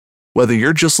Whether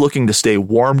you're just looking to stay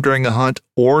warm during a hunt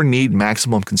or need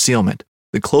maximum concealment,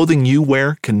 the clothing you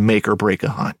wear can make or break a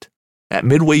hunt. At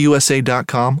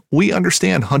MidwayUSA.com, we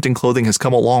understand hunting clothing has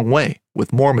come a long way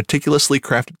with more meticulously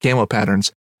crafted camo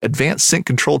patterns, advanced scent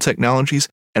control technologies,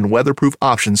 and weatherproof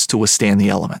options to withstand the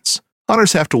elements.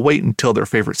 Hunters have to wait until their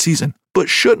favorite season, but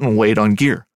shouldn't wait on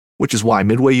gear, which is why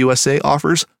Midway USA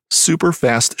offers super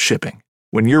fast shipping.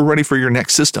 When you're ready for your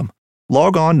next system,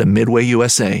 log on to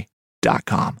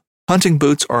MidwayUSA.com. Hunting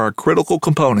boots are a critical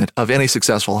component of any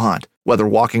successful hunt. Whether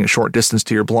walking a short distance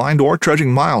to your blind or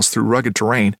trudging miles through rugged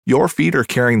terrain, your feet are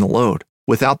carrying the load.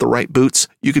 Without the right boots,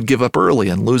 you could give up early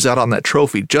and lose out on that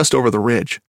trophy just over the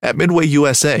ridge. At Midway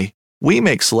USA, we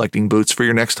make selecting boots for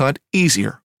your next hunt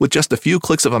easier. With just a few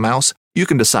clicks of a mouse, you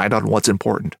can decide on what's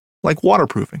important, like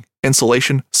waterproofing,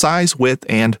 insulation, size, width,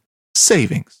 and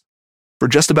savings. For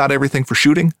just about everything for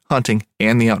shooting, hunting,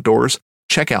 and the outdoors,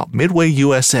 check out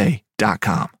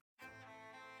MidwayUSA.com.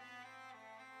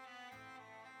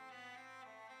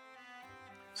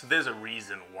 So there's a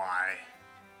reason why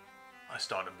I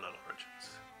started Blood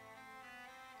Origins.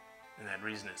 And that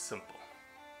reason is simple.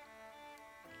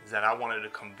 Is that I wanted to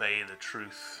convey the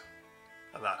truth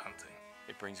about hunting.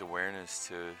 It brings awareness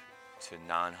to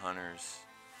non-hunters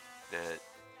that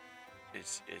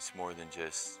it's more than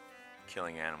just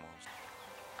killing animals.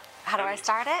 How do I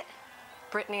start it?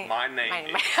 Brittany. My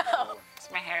name is... Does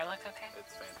my hair look okay?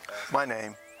 It's fantastic. My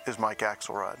name is Mike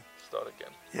Axelrod. Start again.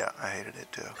 Yeah, I hated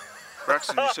it too.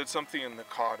 Braxton, you said something in the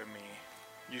car to me.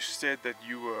 You said that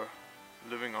you were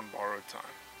living on borrowed time.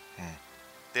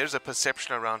 There's a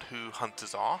perception around who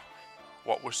hunters are,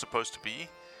 what we're supposed to be,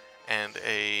 and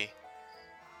a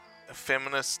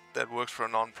feminist that works for a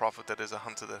non-profit that is a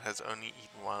hunter that has only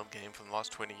eaten wild game for the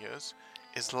last 20 years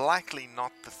is likely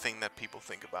not the thing that people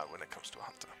think about when it comes to a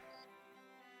hunter.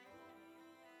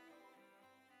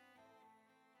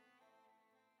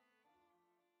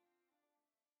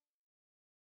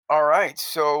 All right,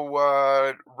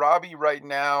 so Robbie right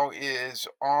now is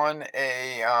on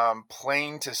a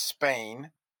plane to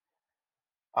Spain.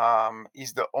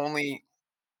 He's the only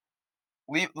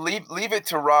leave it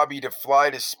to Robbie to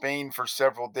fly to Spain for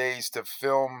several days to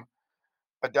film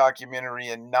a documentary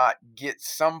and not get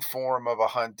some form of a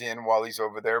hunt in while he's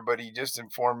over there. But he just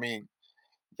informed me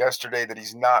yesterday that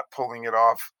he's not pulling it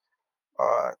off.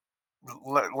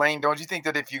 Lane, don't you think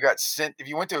that if you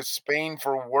went to Spain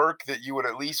for work, that you would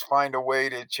at least find a way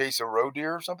to chase a roe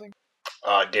deer or something?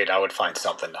 Dude, I would find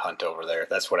something to hunt over there.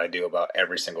 That's what I do about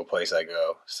every single place I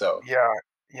go. So yeah,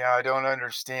 I don't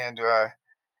understand. I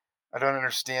don't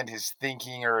understand his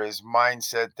thinking or his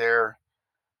mindset there.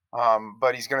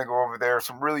 But he's going to go over there.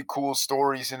 Some really cool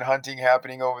stories in hunting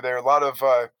happening over there. A lot of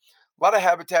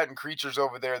habitat and creatures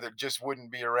over there that just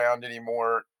wouldn't be around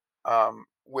anymore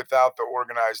without the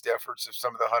organized efforts of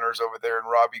some of the hunters over there. And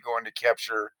Robbie going to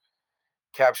capture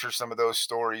some of those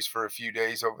stories for a few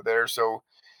days over there. So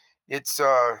it's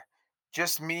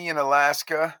just me in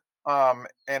Alaska.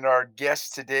 And our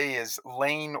guest today is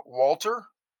Lane Walter.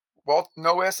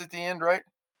 No S at the end, right?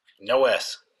 no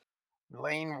S.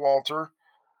 Lane Walter.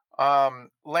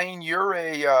 Lane,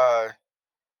 you're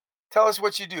tell us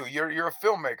what you do. You're a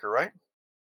filmmaker, right?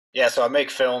 Yeah, so I make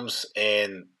films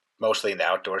mostly in the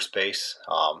outdoor space.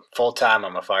 Full time,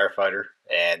 I'm a firefighter,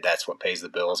 and that's what pays the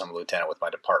bills. I'm a lieutenant with my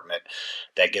department.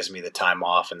 That gives me the time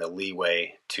off and the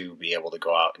leeway to be able to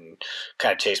go out and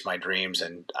kind of chase my dreams.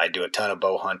 And I do a ton of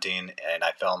bow hunting, and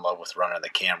I fell in love with running the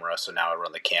camera. So now I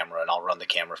run the camera, and I'll run the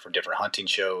camera for different hunting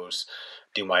shows,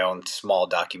 do my own small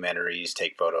documentaries,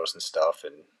 take photos and stuff.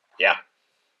 And yeah,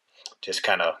 just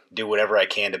kind of do whatever I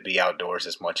can to be outdoors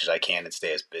as much as I can and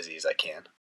stay as busy as I can.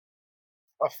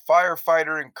 A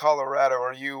firefighter in Colorado.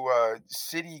 Are you a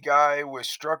city guy with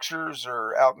structures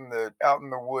or out in the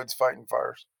woods fighting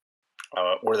fires?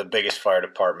 We're the biggest fire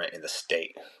department in the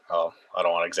state. I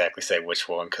don't want to exactly say which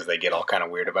one because they get all kind of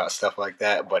weird about stuff like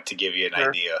that. But to give you an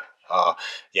idea,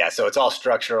 so it's all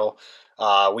structural.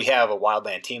 We have a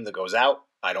wildland team that goes out.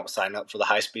 I don't sign up for the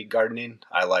high-speed gardening.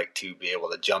 I like to be able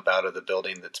to jump out of the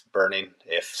building that's burning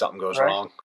if something goes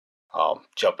wrong.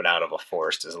 Jumping out of a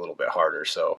forest is a little bit harder.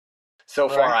 So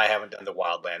far, I haven't done the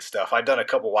wildland stuff. I've done a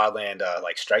couple wildland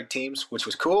strike teams, which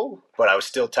was cool, but I was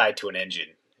still tied to an engine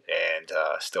and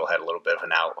still had a little bit of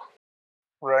an out.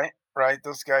 Right.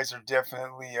 Those guys are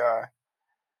definitely.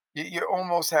 You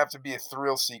almost have to be a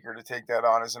thrill seeker to take that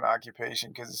on as an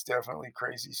occupation because it's definitely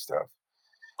crazy stuff.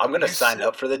 I'm going to sign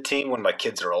up for the team when my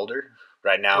kids are older.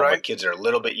 Right now, my kids are a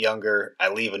little bit younger. I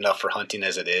leave enough for hunting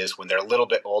as it is. When they're a little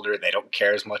bit older and they don't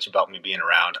care as much about me being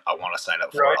around, I want to sign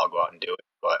up for it. I'll go out and do it.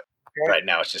 But right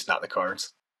now, it's just not the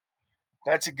cards.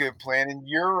 That's a good plan. And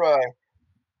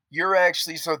You're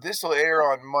actually, so this will air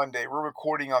on Monday. We're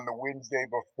recording on the Wednesday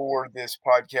before this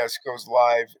podcast goes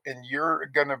live, and you're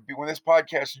gonna be, when this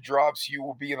podcast drops, you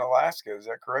will be in Alaska. Is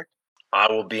that correct? I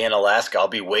will be in Alaska. I'll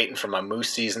be waiting for my moose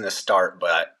season to start,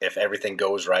 but if everything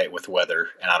goes right with weather,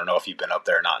 and I don't know if you've been up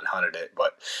there or not and hunted it,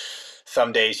 but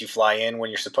some days you fly in when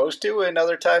you're supposed to, and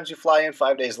other times you fly in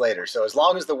 5 days later. So as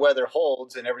long as the weather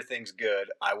holds and everything's good,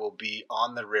 I will be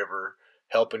on the river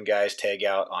helping guys tag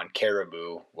out on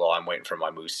caribou while I'm waiting for my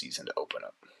moose season to open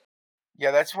up.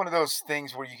 Yeah, that's one of those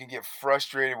things where you can get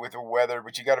frustrated with the weather,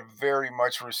 but you got to very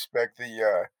much respect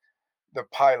the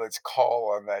pilot's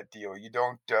call on that deal. You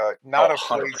don't Oh, not a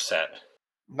place 100%.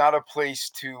 not a place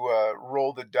to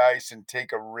roll the dice and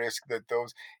take a risk that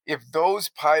those if those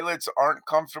pilots aren't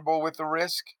comfortable with the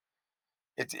risk,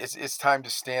 it's time to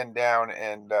stand down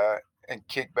and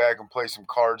kick back and play some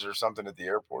cards or something at the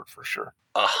airport for sure.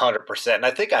 100%. And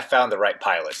I think I found the right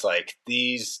pilots. Like,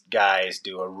 these guys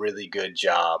do a really good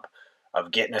job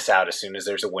of getting us out as soon as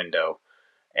there's a window,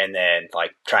 and then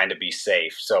like trying to be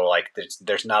safe. So like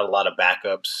there's not a lot of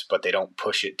backups, but they don't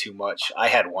push it too much. I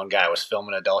had one guy, I was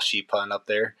filming a Dall sheep hunt up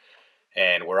there,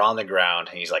 and we're on the ground,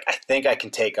 and he's like, I think I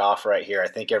can take off right here. I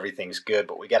think everything's good,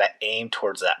 but we got to aim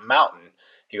towards that mountain.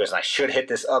 He goes, and I should hit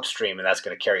this upstream, and that's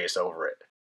going to carry us over it.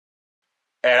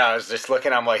 And I was just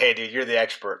looking, I'm like, hey, dude, you're the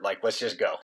expert. Like, let's just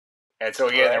go. And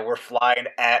so, yeah, we're flying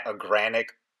at a granite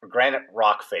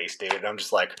rock face, dude. And I'm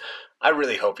just like, I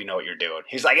really hope you know what you're doing.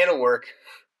 He's like, it'll work.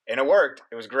 And it worked.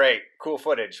 It was great. Cool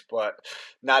footage, but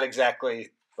not exactly,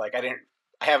 like, I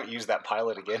haven't used that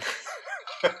pilot again.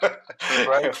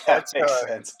 Right? If that makes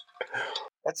sense.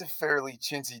 That's a fairly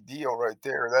chintzy deal right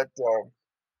there.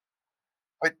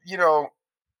 But you know,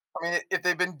 I mean, if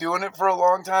they've been doing it for a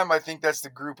long time, I think that's the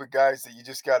group of guys that you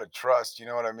just got to trust. You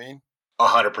know what I mean?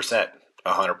 100%.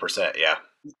 100%. Yeah.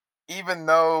 Even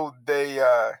though they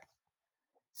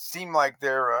seem like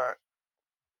they're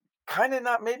kind of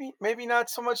not, maybe not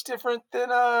so much different than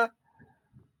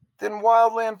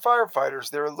wildland firefighters.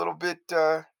 They're a little bit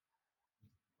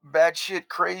batshit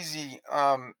crazy,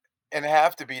 and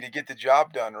have to be to get the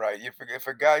job done right. If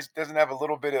a guy doesn't have a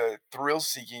little bit of thrill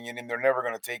seeking in him, they're never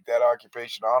going to take that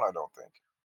occupation on. I don't think.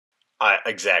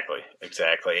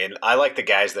 Exactly. And I like the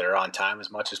guys that are on time as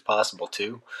much as possible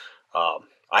too.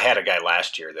 I had a guy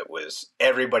last year that was,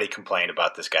 everybody complained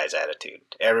about this guy's attitude.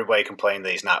 Everybody complained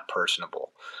that he's not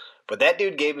personable. But that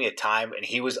dude gave me a time, and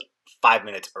he was 5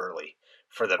 minutes early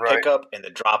for the pickup and the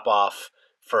drop off,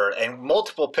 and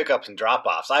multiple pickups and drop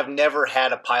offs. I've never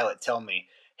had a pilot tell me,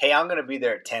 hey, I'm going to be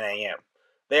there at 10 a.m.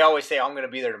 They always say, I'm going to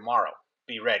be there tomorrow.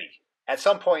 Be ready at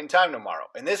some point in time tomorrow.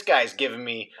 And this guy's giving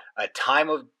me a time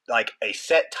of, like, a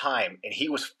set time, and he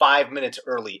was 5 minutes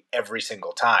early every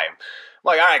single time. I'm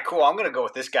like, all right, cool. I'm going to go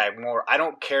with this guy more. I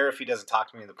don't care if he doesn't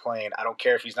talk to me in the plane. I don't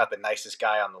care if he's not the nicest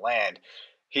guy on the land.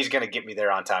 He's going to get me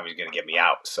there on time. He's going to get me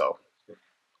out. So,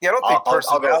 yeah, I don't think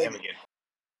I'll go with him again.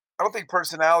 I don't think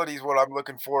personality is what I'm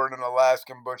looking for in an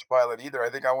Alaskan bush pilot either.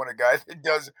 I think I want a guy that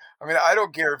does. I mean, I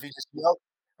don't care if he just yells.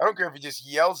 I don't care if he just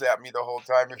yells at me the whole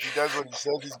time. If he does what he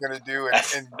says he's going to do and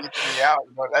gets me out,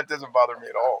 that doesn't bother me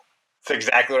at all. That's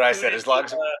exactly what I said. As long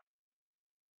as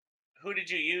who did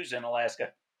you use in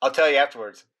Alaska? I'll tell you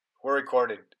afterwards. We're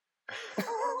recording.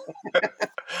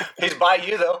 He's by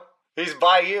you, though. He's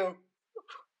by you.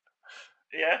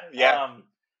 Yeah? Yeah.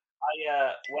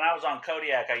 When I was on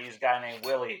Kodiak, I used a guy named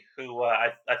Willie, who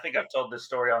I think I've told this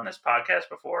story on this podcast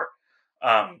before.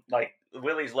 Like,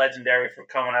 Willie's legendary for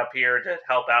coming up here to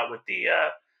help out with the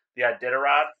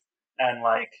Iditarod. And,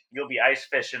 like, you'll be ice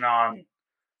fishing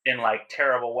in, like,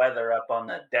 terrible weather up on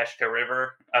the Deshka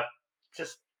River, up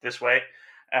just this way.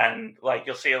 And, like,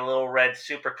 you'll see a little red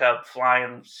Super Cub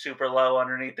flying super low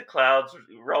underneath the clouds,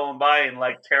 rolling by in,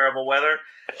 like, terrible weather.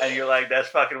 And you're like, that's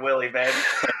fucking Willie, man.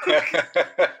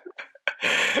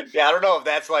 Yeah, I don't know if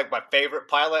that's, like, my favorite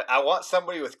pilot. I want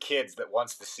somebody with kids that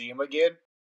wants to see him again,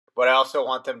 but I also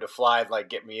want them to fly and, like,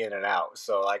 get me in and out.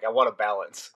 So, like, I want a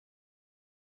balance.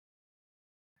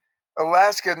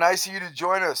 Alaska, nice of you to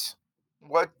join us.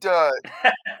 What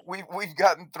we've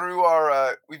gotten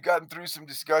through some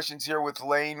discussions here with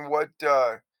Lane. What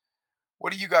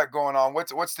do you got going on?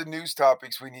 What's the news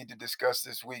topics we need to discuss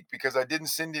this week? Because I didn't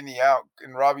send any out,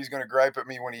 and Robbie's going to gripe at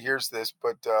me when he hears this.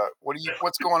 But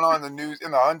what's going on in the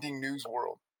hunting news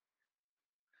world?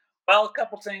 Well, a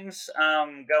couple things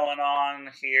going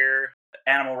on here.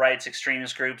 Animal rights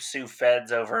extremist groups sue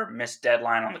feds over missed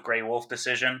deadline on the gray wolf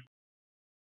decision.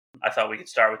 I thought we could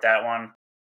start with that one.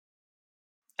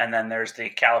 And then there's the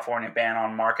California ban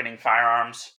on marketing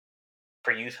firearms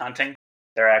for youth hunting.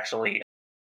 They're actually,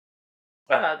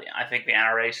 I think the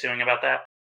NRA is suing about that.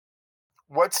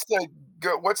 What's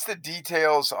the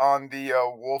details on the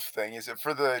wolf thing? Is it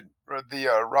for the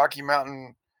Rocky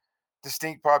Mountain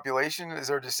distinct population? Is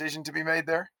there a decision to be made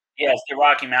there? Yeah, it's the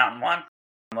Rocky Mountain one.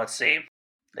 Let's see.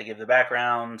 They give the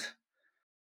background.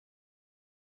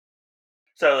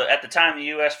 So, at the time, the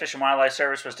U.S. Fish and Wildlife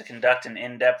Service was to conduct an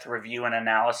in-depth review and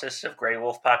analysis of gray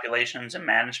wolf populations and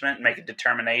management and make a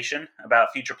determination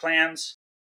about future plans.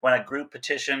 When a group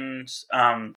petitions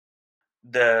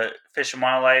the Fish and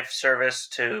Wildlife Service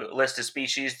to list a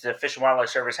species, the Fish and Wildlife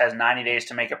Service has 90 days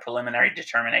to make a preliminary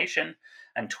determination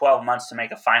and 12 months to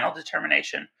make a final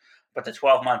determination. But the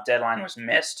 12-month deadline was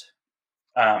missed.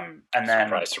 And then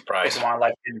surprise. Fish and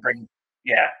Wildlife didn't bring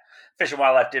Fish and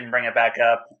Wildlife didn't bring it back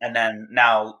up, and then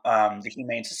now the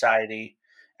Humane Society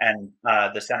and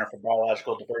the Center for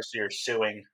Biological Diversity are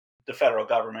suing the federal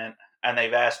government, and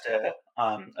they've asked a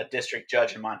district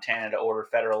judge in Montana to order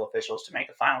federal officials to make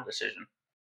a final decision.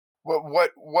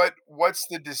 What's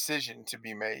the decision to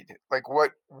be made? Like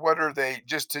what are they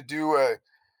just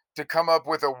to come up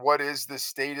with what is the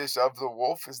status of the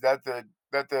wolf? Is that the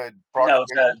No,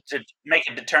 to make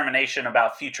a determination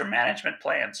about future management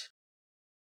plans.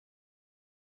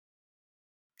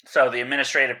 So the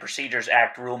Administrative Procedures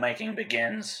Act rulemaking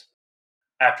begins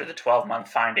after the 12-month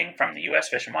finding from the U.S.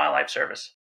 Fish and Wildlife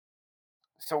Service.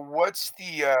 So what's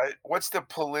the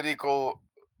political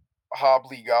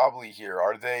hobbly-gobbly here?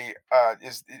 Are they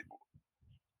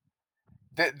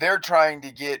they're trying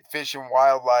to get Fish and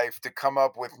Wildlife to come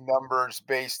up with numbers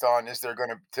based on is there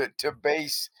going to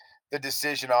base the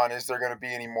decision on is there going to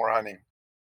be any more hunting?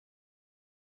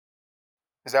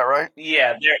 Is that right?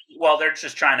 Yeah, they're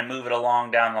just trying to move it along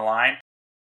down the line,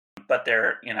 but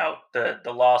the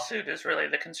lawsuit is really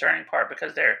the concerning part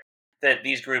because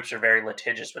these groups are very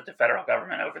litigious with the federal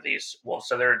government over these wolves,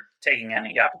 so they're taking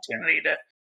any opportunity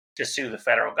to sue the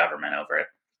federal government over it,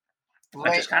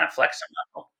 which is kind of flexing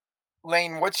muscle.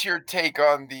 Lane, what's your take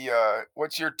on the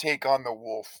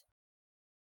wolf?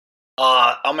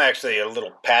 I'm actually a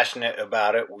little passionate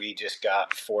about it. We just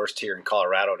got forced here in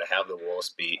Colorado to have the wolves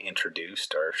be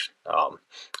introduced, or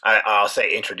I'll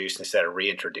say introduced instead of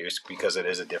reintroduced because it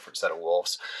is a different set of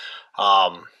wolves.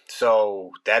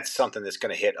 So that's something that's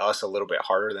going to hit us a little bit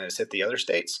harder than it's hit the other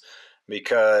states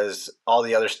because all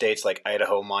the other states like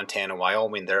Idaho, Montana,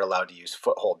 Wyoming, they're allowed to use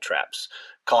foothold traps.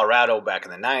 Colorado, back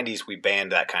in the 90s, we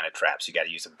banned that kind of traps. You got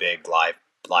to use a big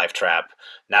live trap,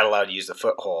 not allowed to use the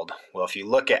foothold. Well, if you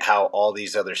look at how all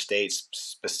these other states,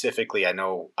 specifically I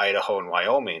know Idaho and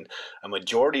Wyoming, a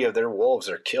majority of their wolves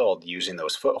are killed using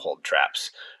those foothold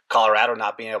traps. Colorado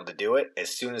not being able to do it, as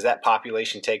soon as that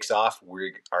population takes off,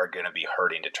 we are going to be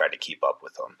hurting to try to keep up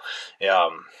with them.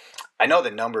 I know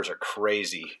the numbers are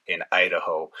crazy in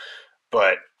Idaho,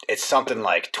 but it's something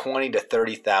like 20 to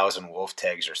 30,000 wolf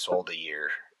tags are sold a year,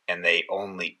 and they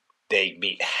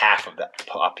meet half of that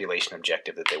population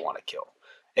objective that they want to kill.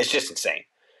 It's just insane.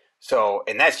 So,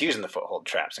 and that's using the foothold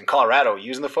traps. In Colorado,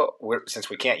 since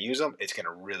we can't use them, it's going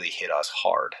to really hit us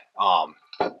hard.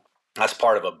 That's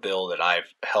part of a bill that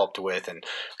I've helped with and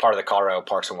part of the Colorado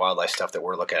Parks and Wildlife stuff that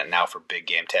we're looking at now for big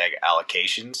game tag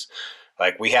allocations.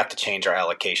 Like we have to change our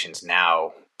allocations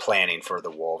now, planning for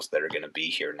the wolves that are going to be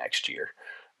here next year.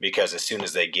 Because as soon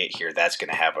as they get here, that's going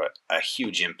to have a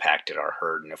huge impact in our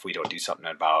herd. And if we don't do something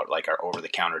about like our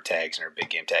over-the-counter tags and our big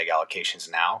game tag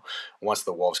allocations now, once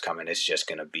the wolves come in, it's just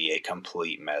going to be a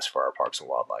complete mess for our parks and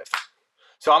wildlife.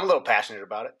 So I'm a little passionate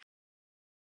about it.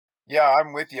 Yeah,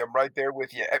 I'm with you. I'm right there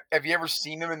with you. Have you ever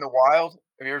seen them in the wild?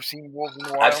 Have you ever seen wolves in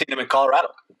the wild? I've seen them in Colorado.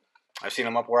 I've seen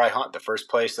them up where I hunt. The first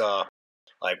place,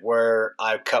 like where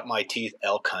I cut my teeth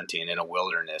elk hunting in a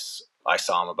wilderness. I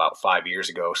saw him about 5 years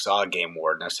ago, saw a game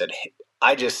warden. I said, hey,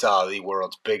 I just saw the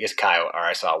world's biggest coyote, or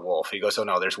I saw a wolf. He goes, oh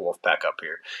no, there's wolf back up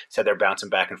here. Said they're bouncing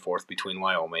back and forth between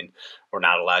Wyoming. We're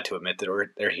not allowed to admit that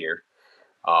they're here.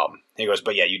 He goes,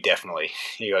 but yeah, you definitely,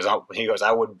 he goes,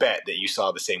 I would bet that you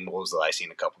saw the same wolves that I seen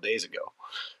a couple days ago.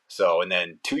 So, and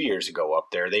then 2 years ago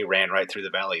up there, they ran right through the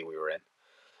valley we were in.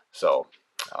 So,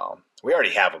 we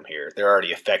already have them here. They're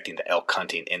already affecting the elk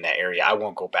hunting in that area. I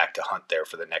won't go back to hunt there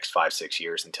for the next 5-6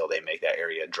 years until they make that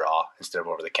area draw instead of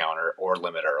over the counter or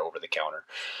limit our over the counter,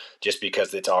 just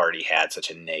because it's already had such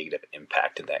a negative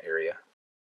impact in that area.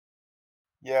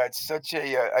 Yeah, it's such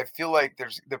I feel like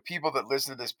there's the people that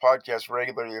listen to this podcast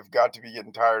regularly have got to be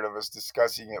getting tired of us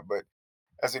discussing it, but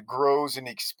as it grows and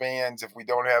expands, if we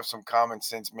don't have some common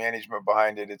sense management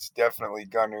behind it, it's definitely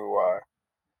going to,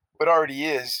 but already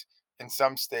is in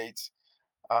some states,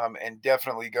 and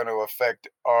definitely going to affect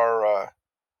our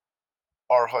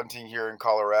hunting here in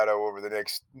Colorado over the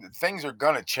next. Things are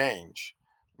going to change.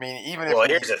 I mean, even if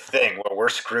here's the thing: where we're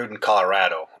screwed in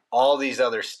Colorado, all these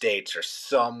other states are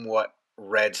somewhat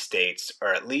red states,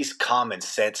 or at least common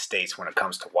sense states when it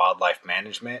comes to wildlife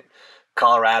management.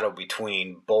 Colorado,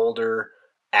 between Boulder,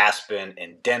 Aspen,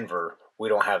 and Denver, we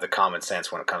don't have the common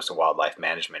sense when it comes to wildlife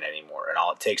management anymore. And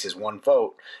all it takes is one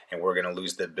vote, and we're going to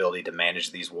lose the ability to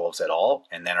manage these wolves at all.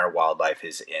 And then our wildlife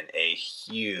is in a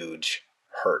huge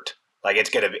hurt. Like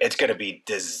it's gonna be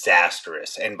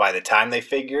disastrous. And by the time they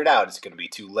figure it out, it's gonna be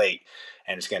too late,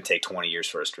 and it's gonna take 20 years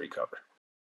for us to recover.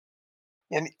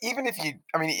 And even if you,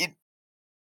 I mean,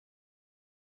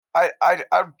 I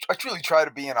truly try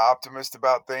to be an optimist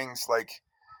about things. Like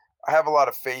I have a lot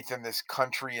of faith in this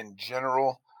country in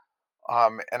general.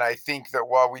 And I think that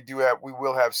while we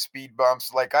will have speed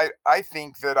bumps. Like I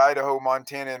think that Idaho,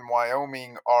 Montana, and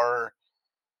Wyoming are,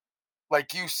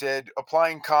 like you said,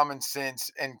 applying common sense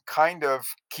and kind of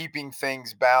keeping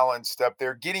things balanced up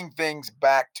there, getting things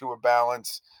back to a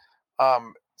balance.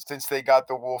 Since they got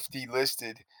the wolf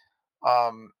delisted.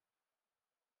 Um,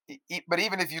 but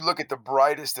even if you look at the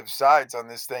brightest of sides on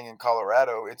this thing in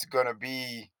Colorado, it's going to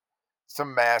be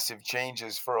some massive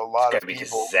changes for a It's lot gonna of be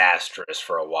people. disastrous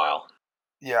for a while.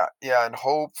 Yeah, yeah, and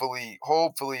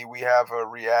hopefully we have a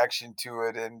reaction to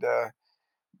it and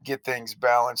get things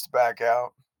balanced back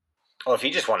out. Well, if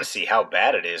you just want to see how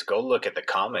bad it is, go look at the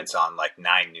comments on like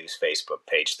 9 News Facebook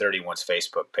page, 31's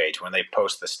Facebook page, when they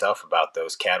post the stuff about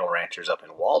those cattle ranchers up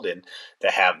in Walden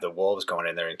that have the wolves going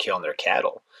in there and killing their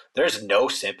cattle. There's no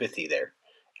sympathy there.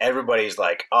 Everybody's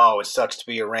like, oh, it sucks to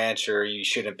be a rancher. You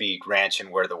shouldn't be ranching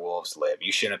where the wolves live.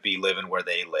 You shouldn't be living where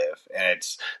they live. And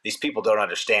it's these people don't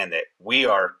understand that we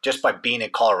are, just by being in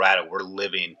Colorado, we're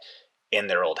living in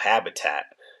their old habitat.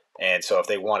 And so if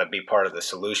they want to be part of the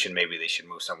solution, maybe they should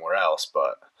move somewhere else.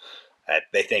 But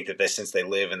they think that since they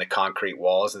live in the concrete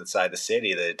walls inside the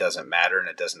city, that it doesn't matter and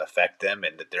it doesn't affect them,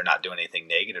 and that they're not doing anything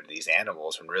negative to these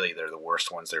animals, when really they're the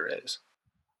worst ones there is.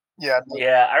 Yeah,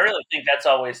 Yeah, I really think that's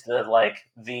always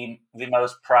the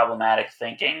most problematic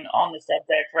thinking on the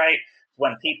subject, right?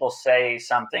 When people say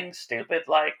something stupid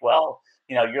like, "Well,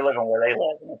 you're living where they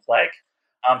live," and it's like,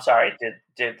 "I'm sorry,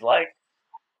 did like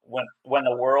when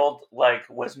the world like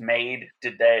was made,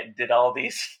 did all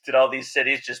these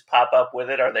cities just pop up with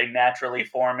it? Are they naturally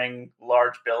forming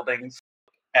large buildings?"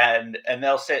 And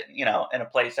they'll sit, in a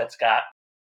place that's got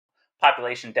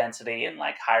population density and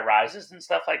like high rises and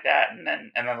stuff like that, and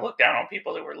then look down on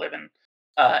people who were living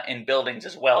in buildings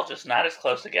as well, just not as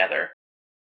close together.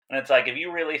 And it's like if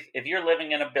you're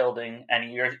living in a building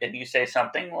and you say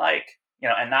something like,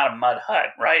 and not a mud hut,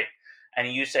 right?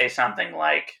 And you say something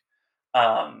like,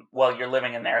 well, you're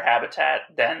living in their habitat,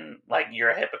 then like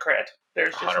you're a hypocrite.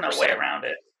 There's just no way 100%. around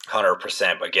it.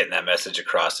 100%. But getting that message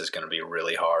across is going to be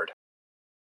really hard.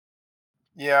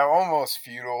 Yeah, almost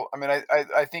futile. I mean,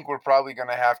 I think we're probably going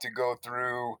to have to go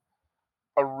through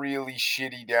a really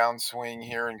shitty downswing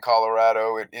here in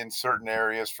Colorado in certain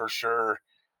areas for sure.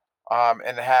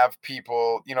 And have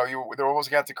people, they're almost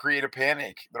going to have to create a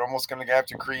panic. They're almost going to have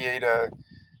to create a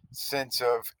sense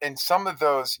of, and some of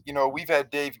those, we've had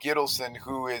Dave Gittleson,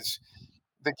 who is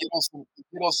the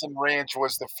Gittleson Ranch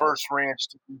was the first ranch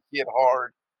to be hit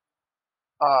hard.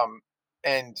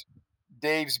 And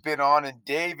Dave's been on, and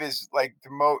Dave is like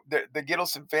the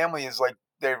Gittleson family is like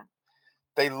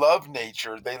they love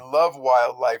nature, they love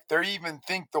wildlife, they even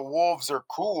think the wolves are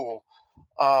cool.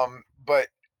 But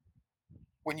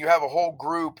when you have a whole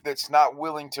group that's not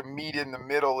willing to meet in the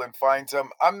middle and find some,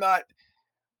 I'm not.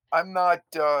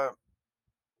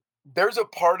 There's a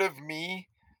part of me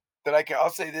that I'll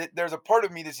say that there's a part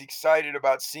of me that's excited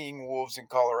about seeing wolves in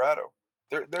Colorado.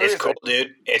 There It's is. cool,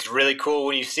 dude. It's really cool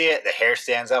when you see it. The hair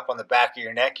stands up on the back of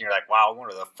your neck, and you're like, wow, I'm one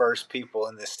of the first people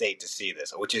in this state to see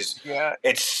this, which is, Yeah.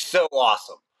 it's so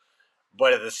awesome.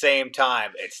 But at the same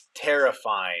time, it's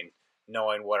terrifying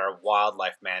knowing what our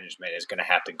wildlife management is going to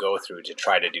have to go through to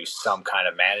try to do some kind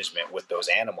of management with those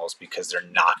animals, because they're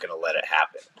not going to let it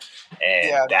happen. And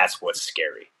Yeah. that's what's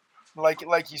scary.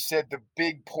 Like you said, the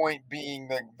big point being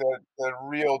the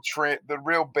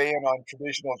real ban on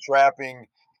traditional trapping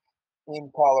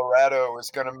in Colorado is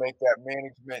going to make that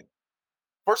management.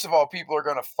 First of all, people are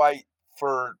going to fight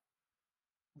for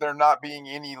there not being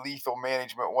any lethal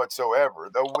management whatsoever.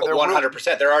 There will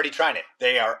 100%. They're already trying it.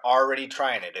 They are already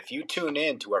trying it. If you tune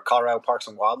in to our Colorado Parks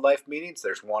and Wildlife meetings,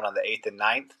 there's one on the 8th and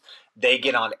 9th. They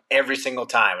get on every single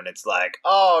time, and it's like,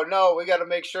 oh, no, we got to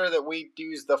make sure that we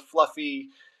use the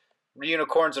fluffy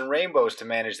unicorns and rainbows to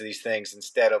manage these things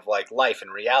instead of like life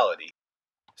and reality.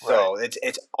 So Right.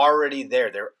 it's already there.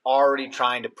 They're already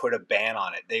trying to put a ban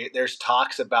on it. There's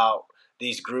talks about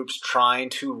these groups trying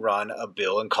to run a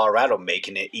bill in Colorado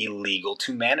making it illegal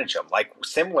to manage them, like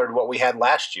similar to what we had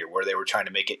last year, where they were trying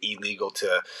to make it illegal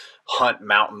to hunt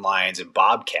mountain lions and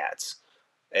bobcats.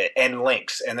 and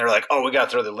lynx, and they're like, oh, we got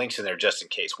to throw the lynx in there just in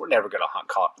case. We're never going to hunt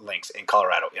lynx in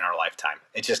Colorado in our lifetime.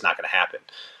 It's just not going to happen.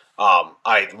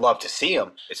 I'd love to see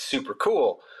them. It's super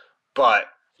cool, but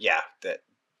yeah, that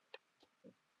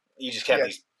you just have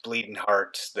these bleeding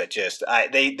hearts that just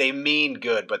they mean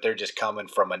good, but they're just coming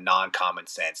from a non-common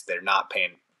sense. They're not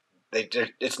paying.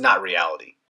 It's not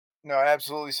reality. No,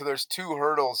 absolutely. So there's two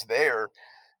hurdles there.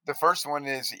 The first one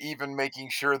is even making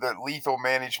sure that lethal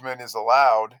management is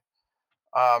allowed.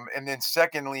 And then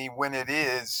secondly, when it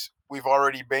is, we've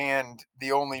already banned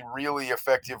the only really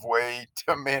effective way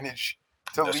to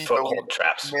Those lethally foothold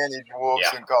traps. manage wolves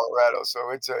in Colorado.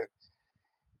 So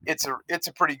it's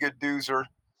a pretty good doozer.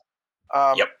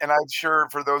 And I'm sure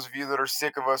for those of you that are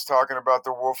sick of us talking about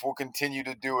the wolf, we'll continue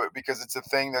to do it because it's a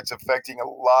thing that's affecting a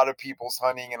lot of people's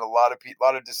hunting and a lot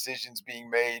of decisions being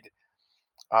made.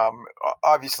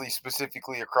 Obviously,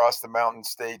 specifically across the mountain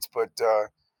states, but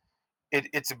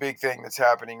it's a big thing that's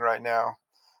happening right now.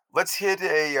 Let's hit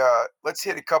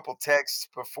a couple texts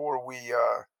before we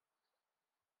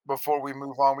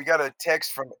move on. We got a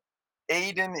text from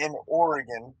Aiden in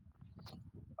Oregon.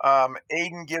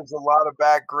 Aiden gives a lot of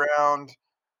background.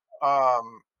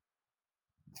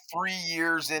 3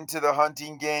 years into the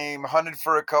hunting game, hunted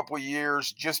for a couple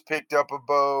years, just picked up a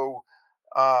bow.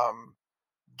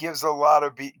 Gives a lot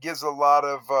of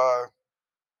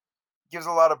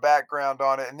background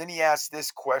on it, and then he asks this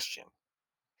question: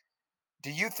 do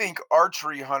you think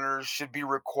archery hunters should be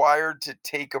required to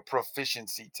take a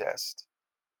proficiency test?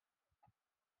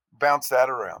 Bounce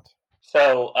that around.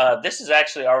 So this is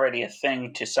actually already a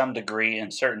thing to some degree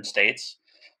in certain states.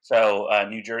 So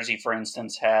New Jersey, for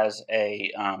instance, has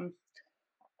a.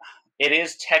 It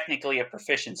is technically a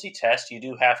proficiency test. You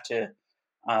do have to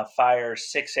fire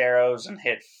 6 arrows and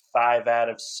hit 5 out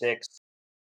of 6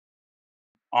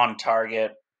 on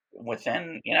target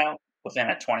within a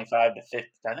 25 to 50.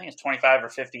 I think it's 25 or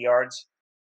 50 yards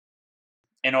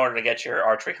in order to get your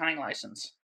archery hunting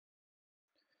license.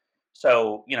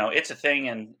 So, it's a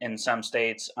thing in some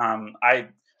states.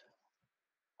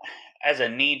 As a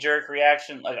knee-jerk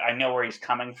reaction, like, I know where he's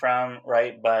coming from,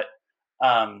 right? But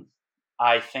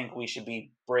I think we should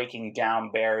be breaking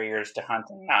down barriers to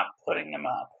hunting, not putting them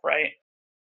up, right?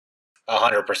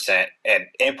 100%. And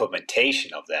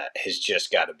implementation of that has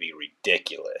just got to be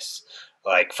ridiculous.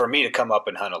 Like, for me to come up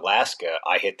and hunt Alaska,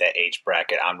 I hit that age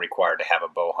bracket. I'm required to have a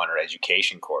bow hunter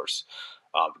education course.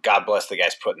 God bless the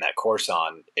guys putting that course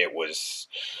on. It's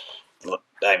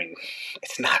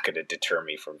not going to deter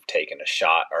me from taking a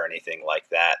shot or anything like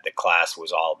that. The class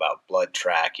was all about blood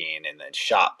tracking and then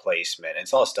shot placement.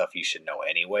 It's all stuff you should know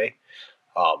anyway.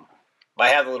 I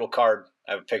have a little card.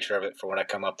 I have a picture of it for when I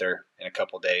come up there in a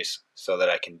couple days so that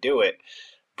I can do it.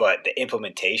 But the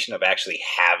implementation of actually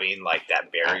having like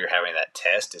that barrier, having that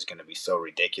test is going to be so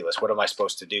ridiculous. What am I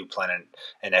supposed to do? Plan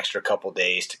an extra couple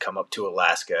days to come up to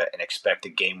Alaska and expect a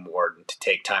game warden to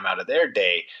take time out of their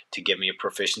day to give me a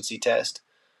proficiency test?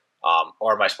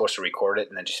 Or am I supposed to record it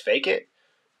and then just fake it?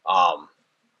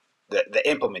 The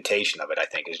implementation of it, I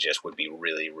think, would be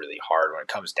really, really hard when it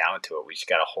comes down to it. We just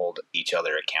got to hold each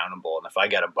other accountable. And if I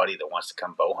got a buddy that wants to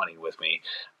come bow hunting with me,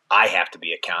 I have to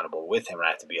be accountable with him. And I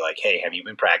have to be like, hey, have you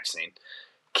been practicing?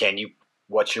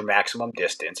 What's your maximum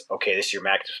distance? Okay, this is your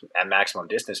maximum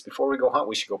distance. Before we go hunt,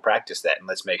 we should go practice that. And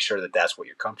let's make sure that that's what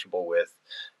you're comfortable with.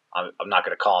 I'm not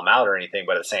going to call him out or anything,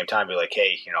 but at the same time, be like,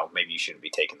 hey, maybe you shouldn't be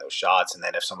taking those shots. And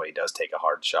then if somebody does take a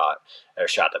hard shot, or a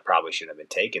shot that probably shouldn't have been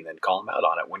taken, then call them out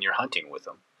on it when you're hunting with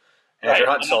them. And if you're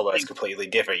hunting solo, it's completely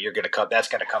different. That's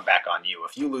going to come back on you.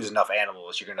 If you lose enough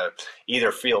animals, you're going to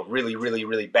either feel really, really,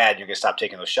 really bad, and you're going to stop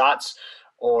taking those shots,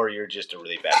 or you're just a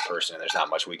really bad person, and there's not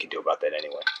much we can do about that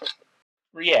anyway.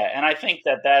 Yeah, and I think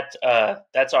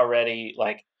that's already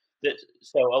like.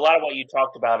 So a lot of what you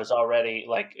talked about is already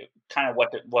like kind of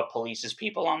what polices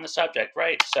people on the subject,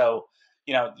 right? So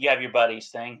you have your buddies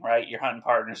thing, right? Your hunting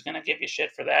partner's going to give you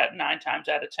shit for that 9 times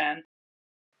out of 10.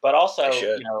 But also,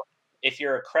 if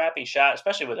you're a crappy shot,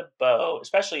 especially with a bow,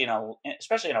 especially in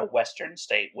a western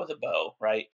state with a bow,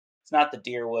 right? It's not the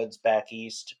deer woods back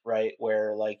east, right,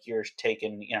 where like you're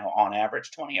taking on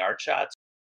average 20-yard shots.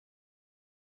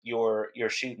 You're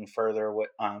shooting further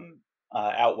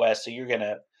out west, so you're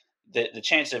gonna. The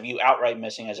chance of you outright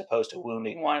missing as opposed to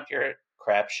wounding one if you're a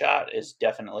crap shot is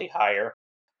definitely higher.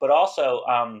 But also,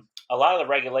 a lot of the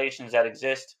regulations that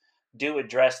exist do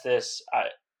address this,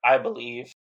 I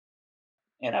believe,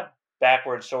 in a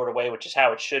backward sort of way, which is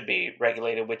how it should be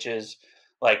regulated, which is,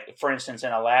 like, for instance,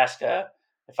 in Alaska,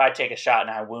 if I take a shot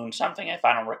and I wound something, if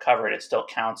I don't recover it, it still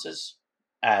counts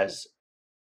as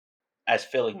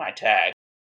filling my tag.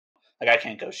 Like, I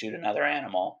can't go shoot another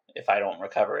animal if I don't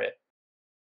recover it.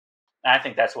 And I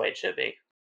think that's the way it should be.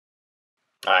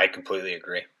 I completely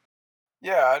agree.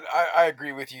 Yeah, I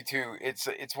agree with you too.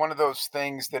 It's one of those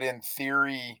things that in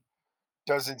theory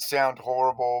doesn't sound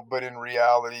horrible, but in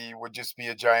reality would just be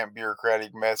a giant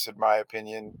bureaucratic mess, in my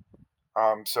opinion.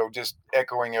 So just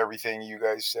echoing everything you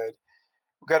guys said.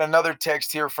 We've got another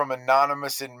text here from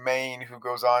Anonymous in Maine who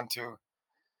goes on to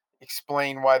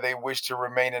explain why they wish to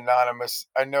remain anonymous.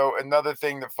 I know another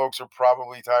thing that folks are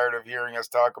probably tired of hearing us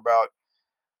talk about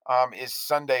is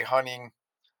Sunday hunting,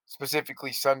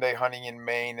 specifically Sunday hunting in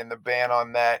Maine and the ban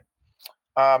on that.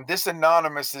 This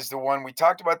Anonymous is the one we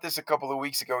talked about this a couple of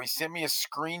weeks ago. He sent me a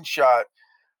screenshot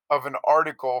of an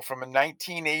article from a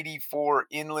 1984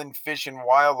 Inland Fish and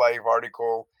Wildlife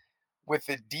article with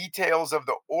the details of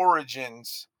the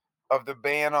origins of the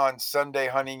ban on Sunday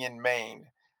hunting in Maine.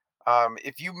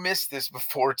 If you missed this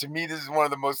before, to me, this is one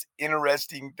of the most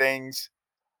interesting things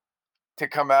to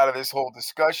come out of this whole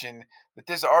discussion. That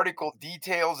this article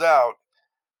details out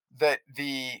that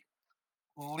the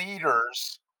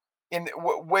leaders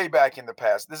way back in the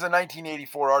past. This is a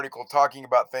 1984 article talking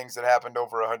about things that happened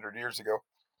over 100 years ago.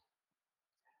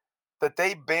 That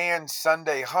they banned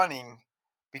Sunday hunting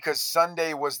because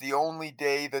Sunday was the only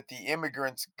day that the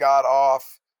immigrants got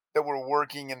off that were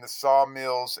working in the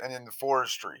sawmills and in the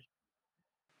forestry.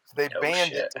 So they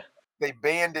banned it. They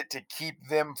banned it to keep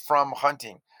them from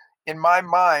hunting. In my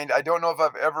mind, I don't know if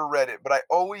I've ever read it, but I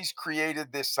always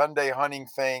created this Sunday hunting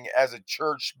thing as a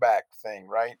church back thing,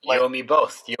 right? You and me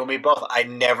both. You and me both. I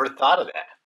never thought of that.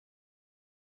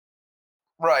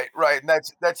 Right. And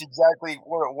that's exactly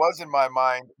where it was in my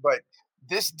mind. But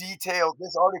this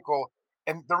article,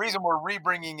 and the reason we're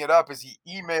re-bringing it up is he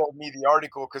emailed me the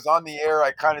article because on the air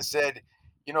I kind of said,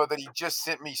 that he just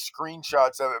sent me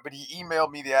screenshots of it, but he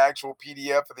emailed me the actual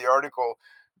PDF of the article.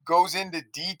 Goes into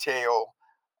detail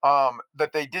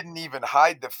that they didn't even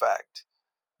hide the fact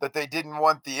that they didn't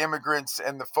want the immigrants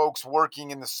and the folks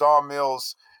working in the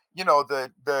sawmills,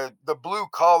 the blue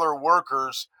collar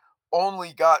workers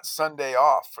only got Sunday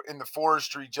off in the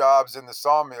forestry jobs in the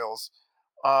sawmills.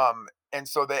 And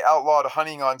so they outlawed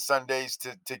hunting on Sundays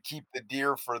to keep the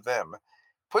deer for them.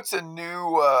 Puts a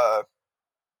new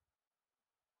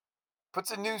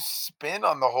spin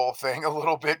on the whole thing a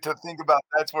little bit to think about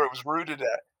that's where it was rooted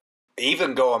at.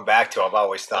 Even going back to, I've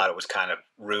always thought it was kind of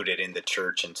rooted in the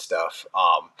church and stuff.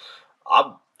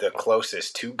 I'm the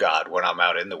closest to God when I'm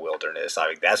out in the wilderness. I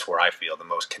mean, that's where I feel the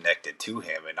most connected to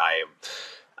Him, and I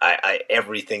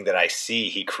everything that I see,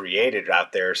 He created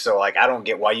out there. So, like, I don't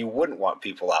get why you wouldn't want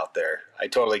people out there. I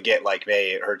totally get, like,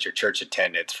 hey, it hurts your church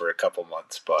attendance for a couple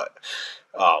months, but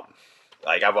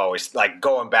like, I've always, like,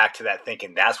 going back to that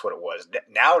thinking that's what it was.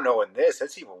 Now knowing this,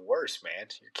 that's even worse, man.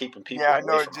 You're keeping people away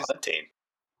from hunting.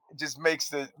 It just makes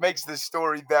the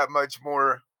story that much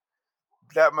more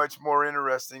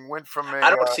interesting. Went from I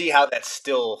don't even see how that's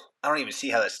still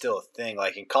a thing.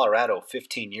 Like in Colorado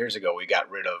 15 years ago, we got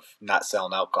rid of not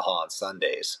selling alcohol on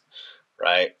Sundays,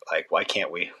 right? Like, why can't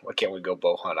we go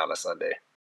bow hunt on a Sunday?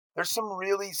 There's some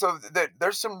really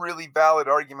valid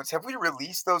arguments. Have we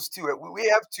released those two? We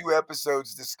have 2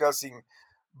 episodes discussing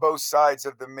both sides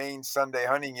of the main Sunday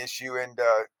hunting issue, and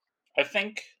I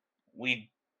think we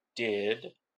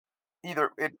did.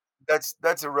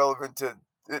 That's irrelevant to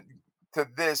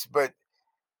this, but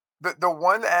the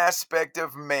one aspect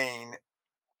of Maine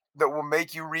that will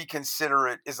make you reconsider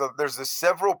it is there's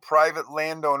several private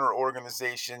landowner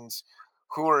organizations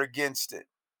who are against it,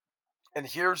 and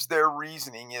here's their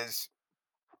reasoning: is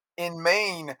in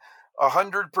Maine,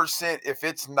 100% if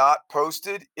it's not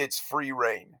posted, it's free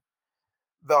reign.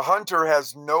 The hunter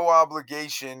has no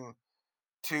obligation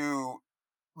to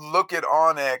look at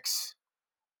onX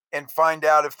and find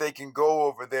out if they can go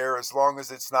over there as long as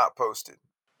it's not posted.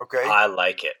 Okay. I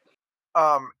like it.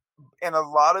 And a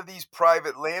lot of these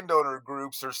private landowner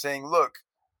groups are saying, look,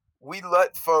 we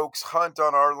let folks hunt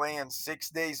on our land 6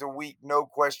 days a week, no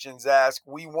questions asked.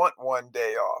 We want one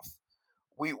day off.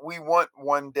 We want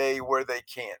one day where they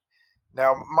can't.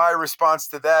 Now, my response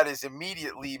to that is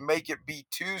immediately make it be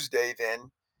Tuesday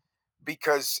then,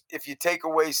 because if you take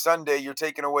away Sunday, you're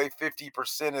taking away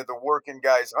 50% of the working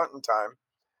guys' hunting time.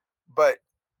 But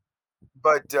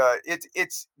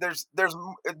there's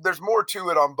more to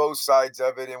it on both sides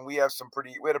of it, and we had a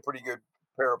pretty good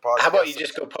pair of podcasts. How about you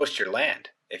just go post your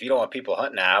land? If you don't want people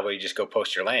hunting, how about you just go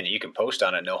post your land? You can post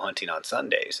on it, no hunting on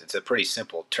Sundays. It's a pretty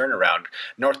simple turnaround.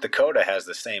 North Dakota has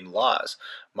the same laws.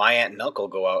 My aunt and uncle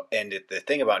go out, and the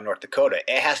thing about North Dakota,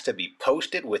 it has to be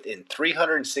posted within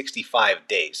 365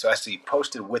 days. So it has to be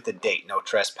posted with a date, no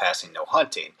trespassing, no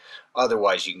hunting.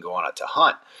 Otherwise, you can go on it to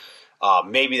hunt.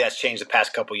 Maybe that's changed the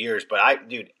past couple years, but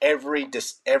every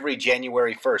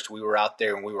January 1st, we were out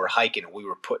there and we were hiking and we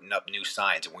were putting up new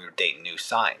signs and we were dating new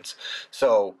signs.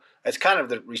 So it's kind of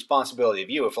the responsibility of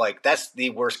you. If like that's the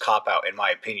worst cop out in my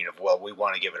opinion of, well, we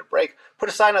want to give it a break, put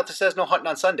a sign out that says no hunting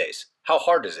on Sundays. How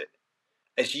hard is it?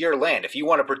 It's your land. If you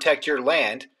want to protect your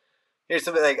land, here's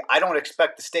something like I don't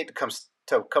expect the state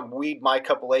to come weed my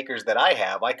couple acres that I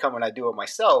have. I come and I do it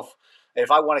myself. And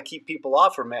if I want to keep people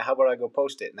off from it, how about I go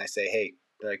post it and I say, hey,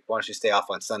 like, why don't you stay off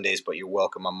on Sundays, but you're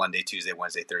welcome on Monday, Tuesday,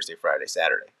 Wednesday, Thursday, Friday,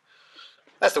 Saturday.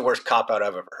 That's the worst cop out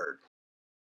I've ever heard.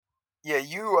 Yeah,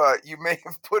 you may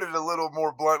have put it a little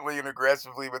more bluntly and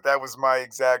aggressively, but that was my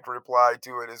exact reply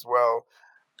to it as well.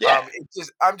 Yeah.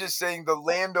 I'm just saying the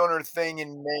landowner thing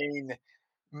in Maine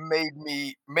made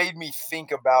me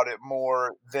think about it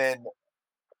more than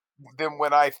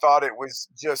when I thought it was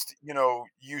just,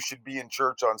 you should be in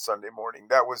church on Sunday morning.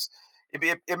 That was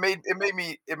it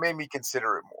made me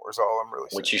consider it more is all I'm really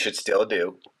saying. Which you should still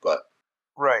do, but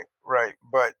Right, right.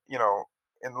 But,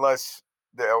 unless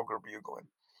the elk are bugling.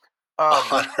 Um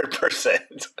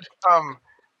 100%. um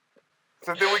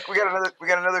so then we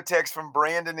got another text from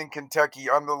Brandon in Kentucky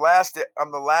on the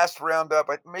last roundup,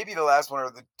 maybe the last one or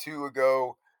the two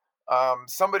ago.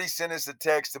 Somebody sent us a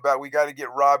text about we got to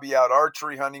get Robbie out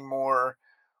archery hunting more.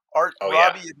 Oh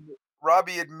yeah.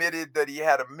 Robbie admitted that he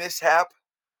had a mishap.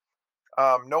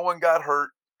 No one got hurt,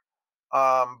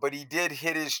 but he did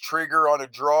hit his trigger on a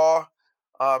draw,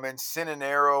 and sent an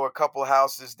arrow a couple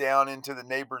houses down into the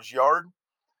neighbor's yard.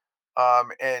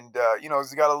 And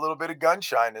he's got a little bit of gun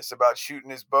shyness about shooting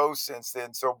his bow since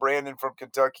then. So Brandon from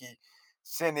Kentucky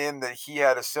sent in that he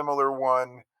had a similar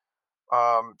one.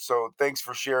 So thanks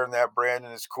for sharing that,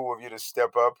 Brandon. It's cool of you to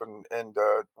step up, and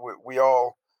we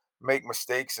all make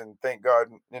mistakes, and thank God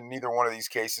in neither one of these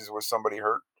cases was somebody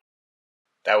hurt.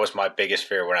 That was my biggest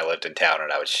fear when I lived in town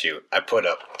and I would shoot. I put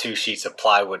up 2 sheets of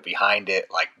plywood behind it,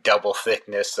 like double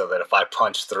thickness, so that if I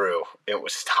punched through, it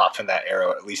was stopping that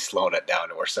arrow, at least slowing it down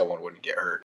to where someone wouldn't get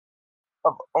hurt.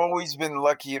 I've always been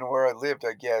lucky in where I lived,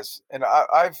 I guess, and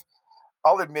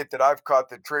I'll admit that I've caught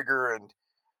the trigger and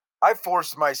I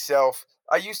forced myself.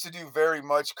 I used to do very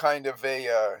much kind of a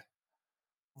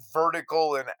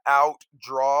vertical and out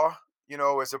draw,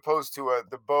 as opposed to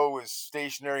the bow is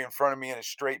stationary in front of me and a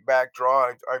straight back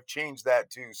draw. I've changed that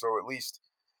too, so at least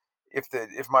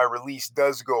if my release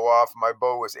does go off, my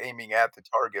bow is aiming at the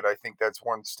target. I think that's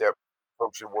one step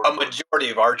folks should work A on. majority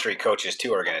of archery coaches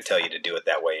too are going to tell you to do it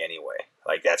that way anyway.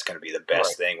 Like that's going to be the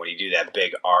best Right. thing when you do that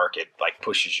big arc. It like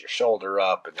pushes your shoulder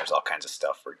up, and there's all kinds of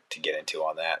stuff to get into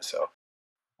on that. So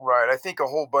Right. I think a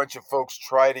whole bunch of folks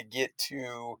try to get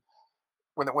to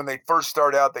when they first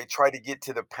start out, they try to get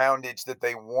to the poundage that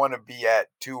they want to be at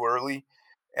too early,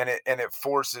 and it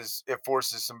forces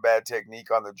some bad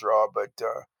technique on the draw. But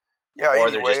yeah,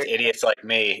 or they're just anyway, idiots like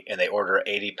me, and they order an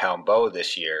 80-pound bow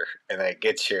this year, and then it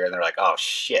gets here, and they're like, "Oh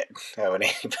shit, I have an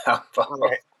 80-pound bow."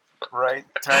 right, right.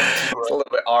 It's a little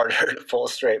bit harder to pull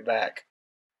straight back.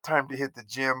 Time to hit the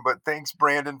gym. But thanks,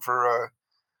 Brandon, for a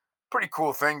pretty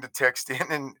cool thing to text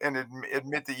in and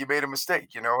admit that you made a mistake.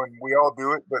 And we all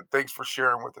do it. But thanks for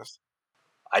sharing with us.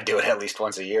 I do it at least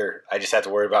once a year. I just have to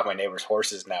worry about my neighbor's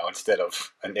horses now instead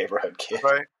of a neighborhood kid.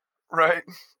 Right, right.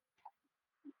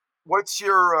 What's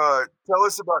your tell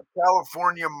us about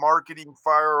California marketing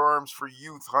firearms for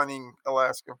youth hunting,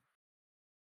 Alaska?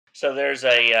 So there's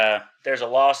a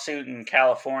lawsuit in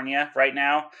California right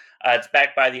now. It's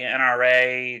backed by the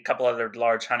NRA, a couple other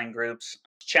large hunting groups,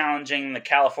 challenging the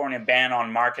California ban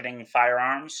on marketing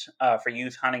firearms for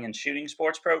youth hunting and shooting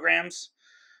sports programs.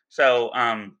 So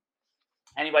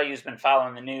anybody who's been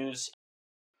following the news,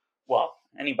 well,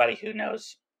 anybody who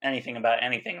knows anything about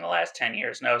anything in the last 10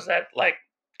 years knows that like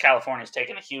California's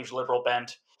taken a huge liberal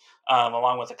bent,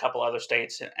 along with a couple other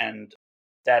states, and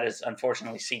that has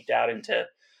unfortunately seeped out into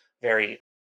very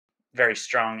very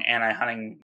strong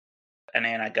anti-hunting and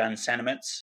anti-gun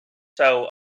sentiments. So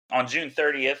on June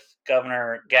 30th,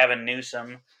 Governor Gavin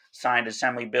Newsom signed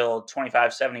Assembly Bill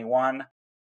 2571.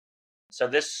 So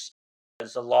this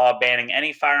is a law banning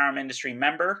any firearm industry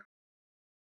member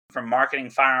from marketing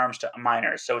firearms to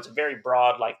minors. So it's a very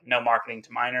broad, like no marketing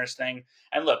to minors thing.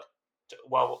 And look,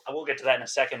 well, we'll get to that in a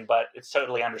second, but it's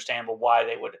totally understandable why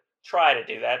they would try to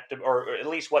do that, or at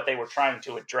least what they were trying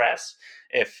to address,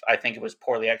 if I think it was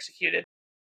poorly executed.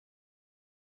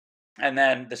 And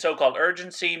then the so-called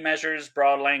urgency measures,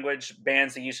 broad language,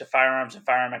 bans the use of firearms and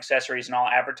firearm accessories in all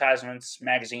advertisements,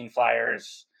 magazine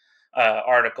flyers,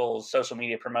 articles, social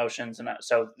media promotions. And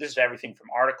so this is everything from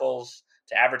articles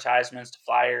to advertisements to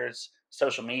flyers,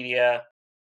 social media,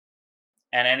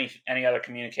 and any other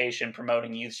communication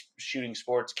promoting youth shooting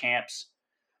sports camps,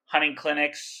 hunting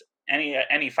clinics,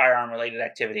 any firearm related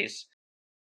activities,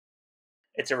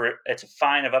 it's a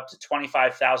fine of up to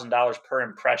 $25,000 per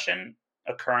impression,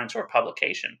 occurrence, or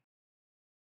publication,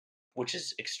 which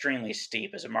is extremely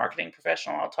steep as a marketing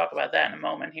professional. I'll talk about that in a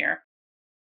moment here.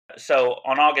 So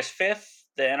on August 5th,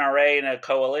 the NRA and a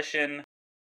coalition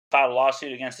filed a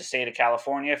lawsuit against the state of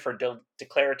California for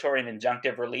declaratory and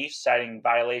injunctive relief, citing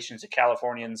violations of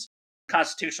Californians'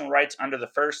 constitutional rights under the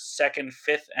First, Second,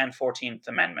 Fifth, and 14th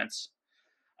Amendments.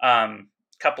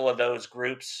 Couple of those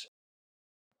groups,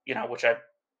 which I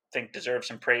think deserve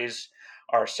some praise,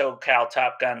 are SoCal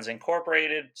Top Guns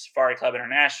Incorporated, Safari Club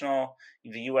International,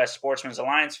 the U.S. Sportsmen's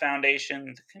Alliance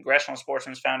Foundation, the Congressional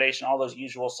Sportsmen's Foundation, all those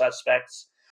usual suspects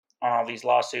on all these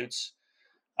lawsuits.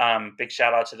 Big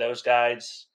shout out to those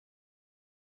guys.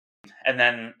 And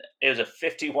then it was a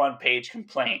 51-page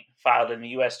complaint filed in the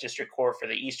U.S. District Court for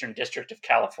the Eastern District of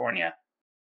California.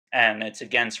 And it's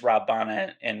against Rob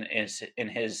Bonnet in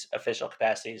his official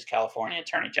capacity as California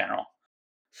Attorney General.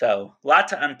 So a lot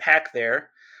to unpack there,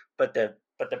 but the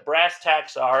brass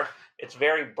tacks are, it's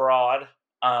very broad.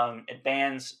 It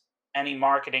bans any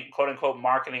marketing, quote unquote,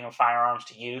 marketing of firearms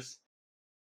to youth.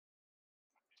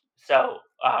 So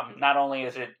not only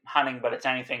is it hunting, but it's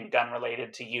anything gun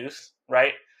related to youth,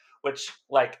 right? Which,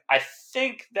 I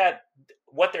think that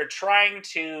what they're trying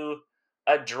to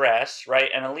address,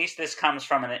 right, and at least this comes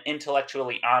from an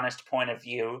intellectually honest point of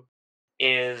view,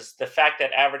 is the fact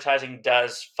that advertising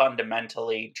does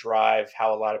fundamentally drive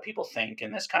how a lot of people think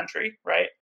in this country, right?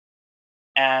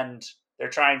 And they're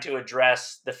trying to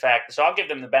address the fact, so I'll give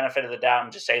them the benefit of the doubt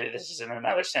and just say that this isn't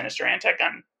another sinister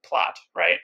anti-gun plot,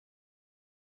 right?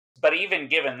 But even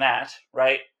given that,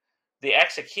 right, the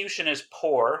execution is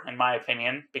poor, in my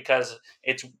opinion, because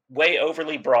it's way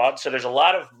overly broad. So there's a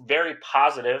lot of very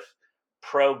positive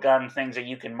pro-gun things that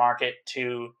you can market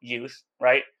to youth,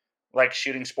 right? Like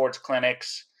shooting sports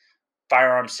clinics,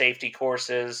 firearm safety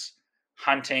courses,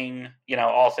 hunting,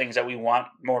 all things that we want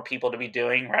more people to be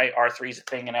doing, right? R3 is a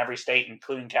thing in every state,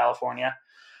 including California.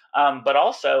 But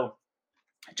also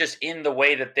just in the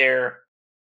way that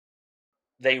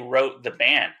they wrote the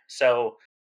ban. So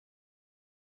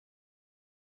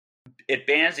it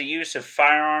bans the use of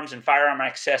firearms and firearm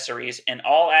accessories in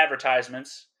all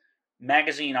advertisements,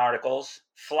 magazine articles,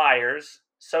 flyers,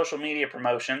 social media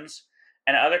promotions,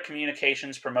 and other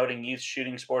communications promoting youth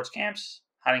shooting sports camps,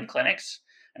 hunting clinics,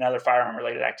 and other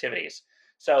firearm-related activities.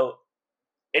 So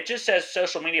it just says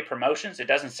social media promotions. It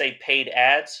doesn't say paid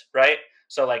ads, right?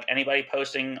 So anybody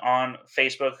posting on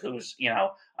Facebook who's,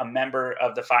 a member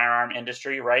of the firearm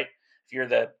industry, right?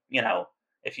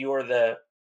 If you're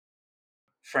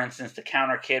for instance, the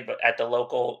counter kid but at the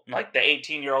local, the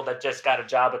 18-year-old that just got a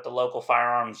job at the local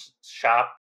firearms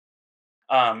shop,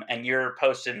 and you're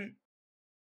posting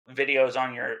videos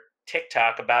on your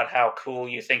TikTok about how cool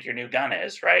you think your new gun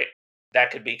is, right?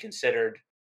 That could be considered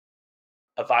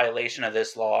a violation of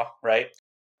this law, right?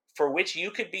 For which you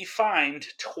could be fined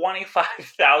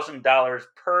 $25,000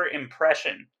 per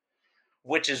impression,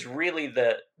 which is really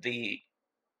the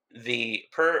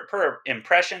per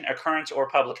impression, occurrence, or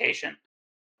publication.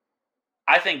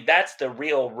 I think that's the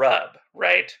real rub,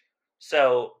 right?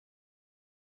 So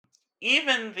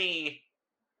even the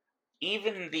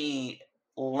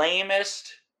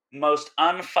lamest, most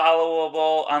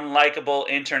unfollowable, unlikable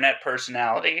internet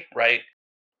personality, right,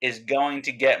 is going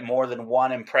to get more than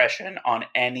one impression on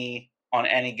any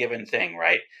given thing,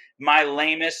 right? My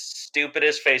lamest,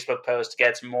 stupidest Facebook post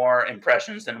gets more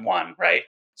impressions than one, right?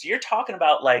 So you're talking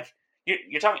about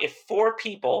you're talking, if four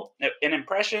people, an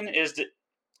impression is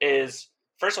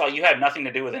first of all, you have nothing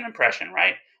to do with an impression,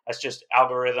 right? That's just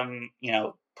algorithm,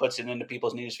 puts it into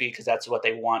people's newsfeed because that's what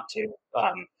they want to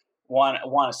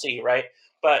want to see, right?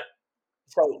 But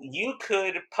so you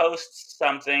could post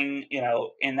something,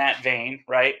 in that vein,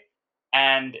 right?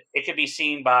 And it could be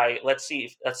seen by, let's say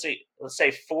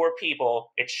 4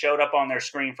 people. It showed up on their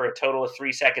screen for a total of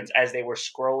 3 seconds as they were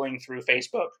scrolling through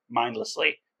Facebook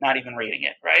mindlessly, not even reading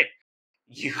it, right?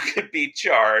 You could be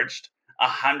charged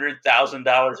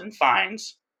 $100,000 in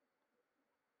fines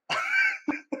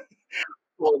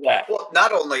for that. Well,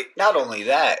 not only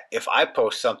that, if I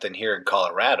post something here in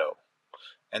Colorado,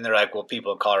 and they're like, well,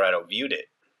 people in Colorado viewed it.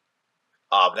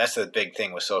 That's the big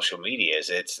thing with social media is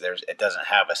it doesn't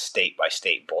have a state by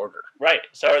state border. Right.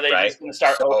 So are they just going to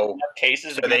start opening up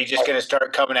cases? So are they just going to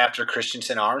start coming after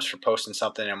Christensen Arms for posting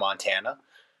something in Montana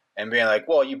and being like,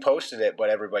 well, you posted it, but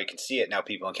everybody can see it. Now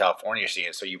people in California see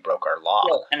it, so you broke our law.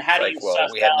 Well, and how do you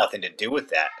suss we had nothing to do with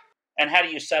that. And how do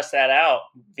you suss that out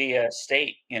via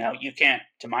state? You can't,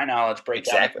 to my knowledge, break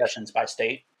down impressions by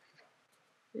state.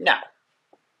 No.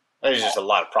 There's just a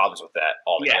lot of problems with that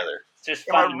altogether. just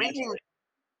Am I fundamentally.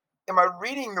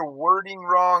 reading the wording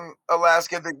wrong,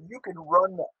 Alaska? That you can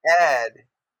run the ad,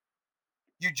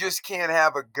 you just can't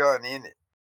have a gun in it.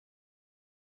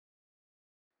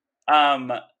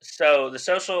 So the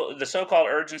so-called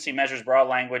urgency measures broad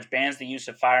language bans the use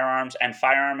of firearms and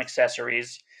firearm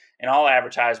accessories in all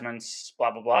advertisements.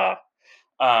 Blah blah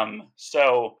blah.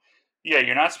 So yeah,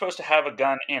 you're not supposed to have a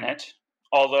gun in it.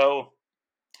 Although,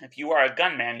 if you are a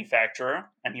gun manufacturer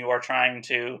and you are trying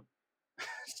to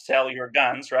sell your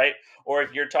guns, right? Or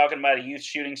if you're talking about a youth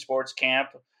shooting sports camp,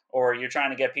 or you're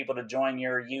trying to get people to join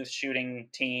your youth shooting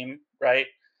team, right?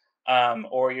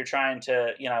 Or you're trying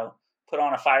to, put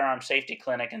on a firearm safety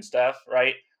clinic and stuff,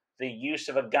 right? The use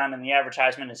of a gun in the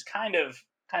advertisement is kind of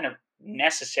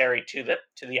necessary to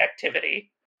the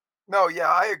activity. No, yeah,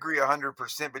 I agree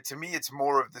 100%. But to me, it's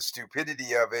more of the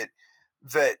stupidity of it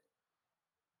that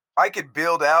I could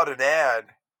build out an ad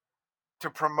to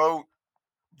promote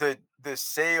the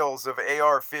sales of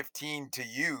AR-15 to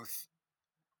youth.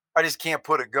 I just can't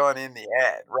put a gun in the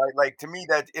ad, right? Like, to me,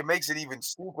 that it makes it even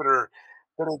stupider.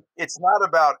 But it's not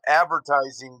about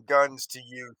advertising guns to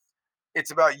youth.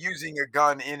 It's about using a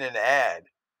gun in an ad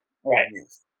for Right.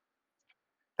 youth.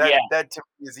 Yeah. That to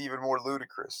me is even more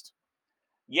ludicrous.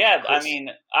 Yeah, I Chris.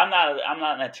 mean, I'm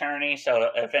not an attorney,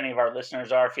 so if any of our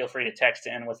listeners are, feel free to text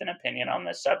in with an opinion on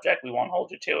this subject. We won't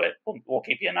hold you to it. We'll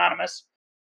keep you anonymous.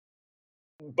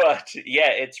 But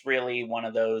yeah, it's really one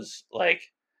of those,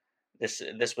 like, this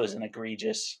was an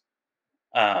egregious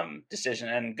decision,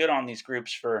 and good on these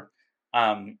groups for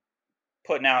um,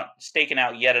 staking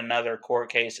out yet another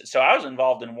court case. So I was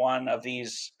involved in one of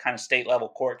these kind of state level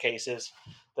court cases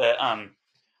that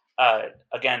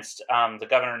against the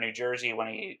governor of New Jersey when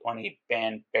he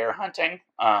banned bear hunting.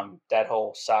 That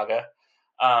whole saga,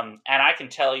 and I can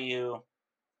tell you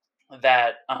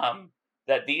that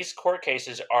that these court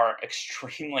cases are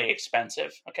extremely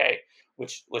expensive. Okay,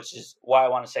 which is why I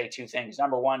want to say two things.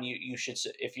 Number one, you should,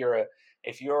 if you're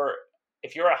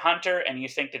a hunter and you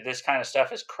think that this kind of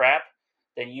stuff is crap,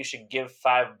 then you should give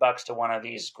 $5 to one of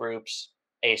these groups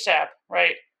ASAP,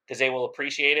 right? Because they will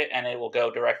appreciate it and it will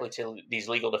go directly to these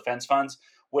legal defense funds,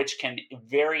 which can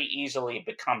very easily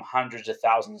become hundreds of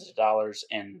thousands of dollars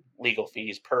in legal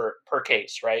fees per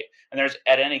case, right? And there's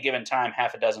at any given time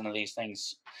half a dozen of these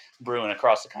things brewing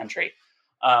across the country.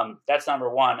 That's number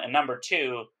one, and number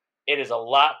two, it is a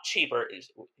lot cheaper.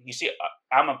 You see,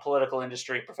 I'm a political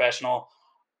industry professional.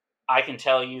 I can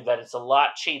tell you that it's a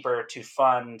lot cheaper to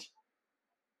fund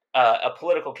a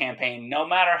political campaign, no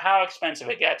matter how expensive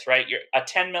it gets. Right, a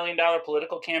 $10 million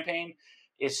political campaign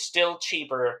is still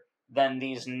cheaper than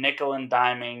these nickel and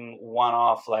diming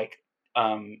one-off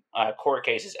court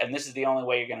cases, and this is the only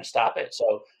way you're going to stop it.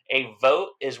 So a vote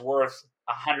is worth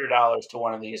 $100 to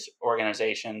one of these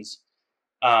organizations.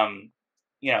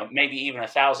 Maybe even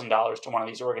 $1,000 to one of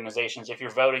these organizations if you're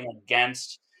voting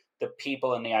against the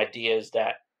people and the ideas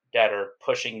that are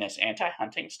pushing this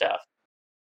anti-hunting stuff.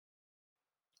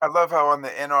 I love how on the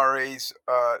NRA's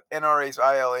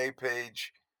ILA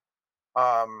page,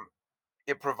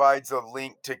 it provides a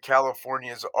link to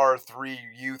California's R3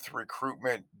 youth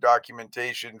recruitment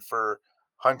documentation for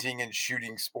hunting and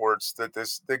shooting sports. That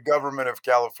the government of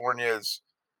California is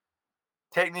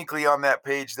technically on that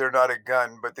page. They're not a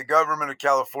gun, but the government of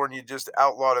California just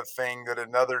outlawed a thing that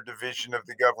another division of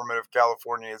the government of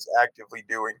California is actively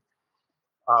doing.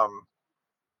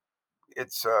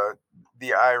 It's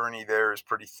the irony there is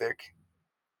pretty thick.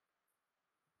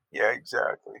 Yeah,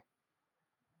 exactly.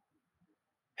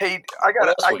 Hey, What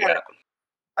else we got?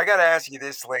 I gotta ask you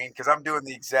this, Lane, because I'm doing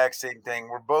the exact same thing.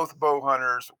 We're both bow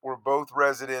hunters. We're both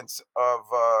residents of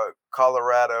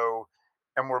Colorado,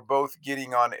 and we're both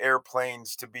getting on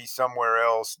airplanes to be somewhere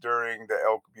else during the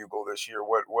elk bugle this year.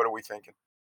 What are we thinking?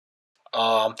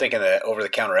 I'm thinking that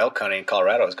over-the-counter elk hunting in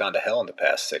Colorado has gone to hell in the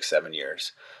past 6-7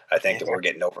 years. I think that we're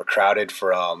getting overcrowded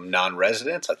from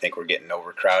non-residents. I think we're getting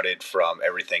overcrowded from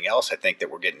everything else. I think that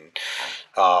we're getting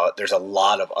there's a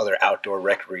lot of other outdoor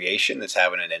recreation that's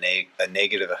having a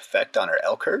negative effect on our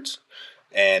elk herds,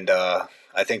 and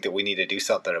I think that we need to do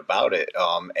something about it.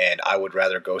 And I would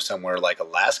rather go somewhere like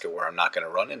Alaska where I'm not going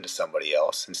to run into somebody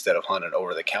else instead of hunting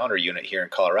over-the-counter unit here in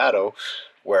Colorado,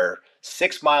 where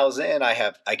 6 miles in,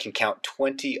 I can count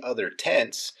 20 other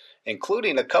tents,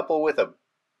 including a couple with a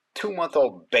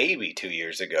 2-month-old baby 2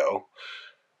 years ago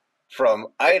from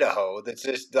Idaho. That's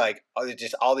just like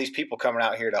all these people coming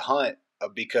out here to hunt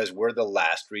because we're the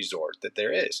last resort that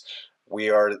there is.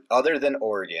 We are, other than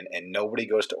Oregon, and nobody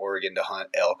goes to Oregon to hunt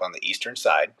elk on the eastern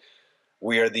side.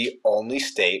 We are the only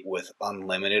state with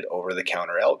unlimited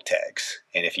over-the-counter elk tags.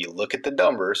 And if you look at the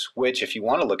numbers, which if you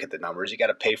want to look at the numbers, you got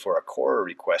to pay for a quota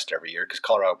request every year because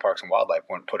Colorado Parks and Wildlife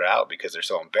won't put it out because they're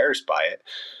so embarrassed by it.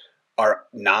 Our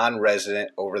non-resident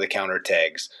over-the-counter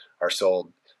tags are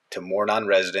sold to more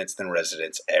non-residents than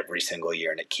residents every single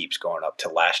year, and it keeps going up. To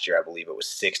last year, I believe it was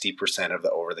 60% of the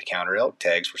over-the-counter elk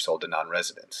tags were sold to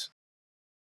non-residents.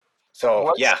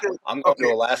 So I'm going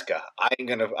to Alaska. I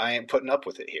ain't putting up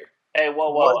with it here. Hey,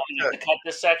 whoa! I'm gonna have to cut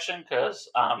this section because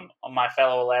my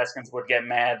fellow Alaskans would get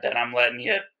mad that I'm letting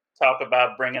you talk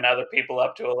about bringing other people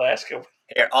up to Alaska.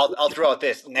 Here, I'll throw out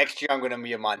this. Next year, I'm going to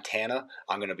be in Montana.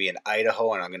 I'm going to be in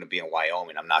Idaho, and I'm going to be in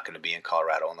Wyoming. I'm not going to be in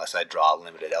Colorado unless I draw a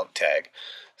limited elk tag.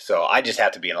 So I just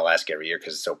have to be in Alaska every year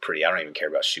because it's so pretty. I don't even care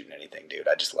about shooting anything, dude.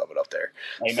 I just love it up there.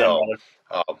 Amen, so,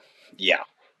 yeah.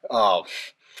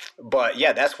 But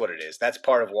yeah, that's what it is. That's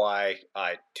part of why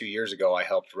 2 years ago I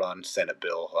helped run Senate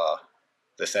bill,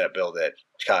 the Senate bill that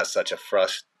caused such a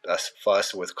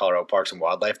fuss with Colorado Parks and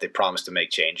Wildlife. They promised to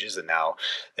make changes, and now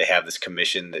they have this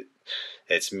commission that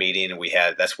it's meeting,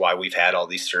 and that's why we've had all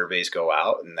these surveys go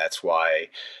out, and that's why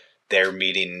they're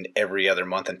meeting every other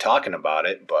month and talking about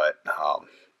it. But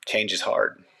change is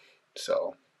hard,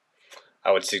 so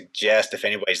I would suggest if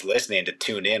anybody's listening to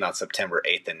tune in on September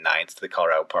 8th and 9th to the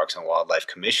Colorado Parks and Wildlife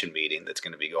Commission meeting that's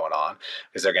going to be going on,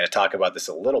 because they're going to talk about this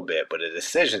a little bit, but a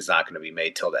decision's not going to be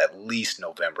made till at least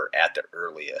November at the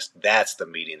earliest. That's the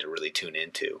meeting to really tune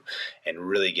into and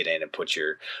really get in and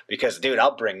because, dude,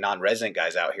 I'll bring non-resident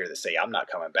guys out here that say, I'm not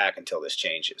coming back until this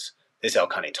changes. This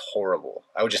elk hunting's horrible.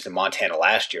 I was just in Montana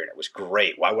last year and it was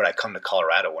great. Why would I come to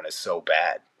Colorado when it's so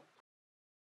bad?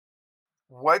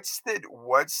 What's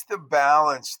the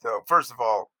balance, though? First of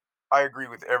all, I agree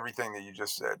with everything that you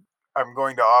just said. I'm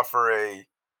going to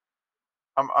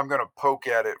I'm going to poke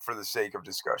at it for the sake of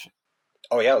discussion.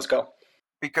 Oh yeah, let's go.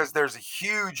 Because there's a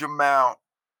huge amount.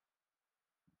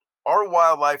 Our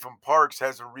wildlife and parks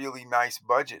has a really nice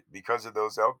budget because of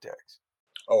those elk tags.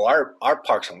 Oh, our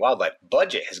Parks and Wildlife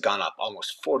budget has gone up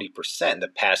almost 40% in the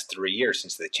past 3 years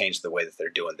since they changed the way that they're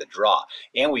doing the draw.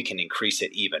 And we can increase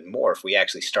it even more if we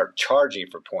actually start charging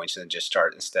for points and just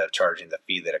instead of charging the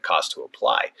fee that it costs to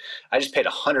apply. I just paid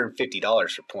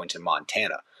 $150 for points in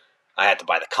Montana. I had to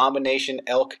buy the combination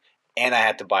elk and I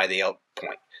had to buy the elk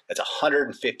point. That's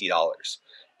 $150.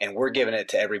 And we're giving it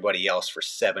to everybody else for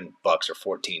 $7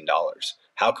 or $14.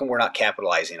 How come we're not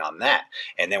capitalizing on that?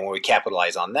 And then when we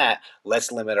capitalize on that,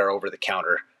 let's limit our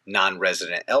over-the-counter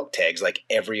non-resident elk tags like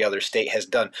every other state has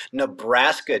done.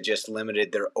 Nebraska just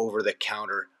limited their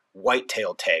over-the-counter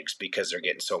whitetail tags because they're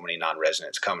getting so many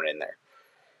non-residents coming in there.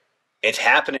 It's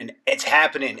happening. It's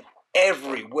happening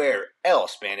everywhere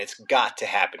else, man. It's got to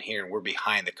happen here, and we're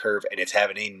behind the curve, and it's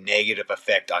having a negative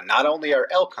effect on not only our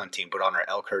elk hunting, but on our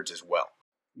elk herds as well.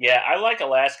 Yeah, I like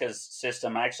Alaska's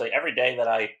system. Actually, every day that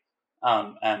I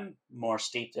am more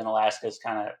steeped in Alaska's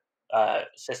kind of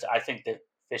system, I think the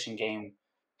Fish and Game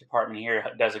Department here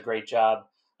does a great job.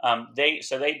 They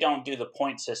don't do the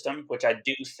point system, which I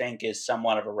do think is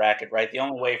somewhat of a racket, right? The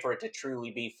only way for it to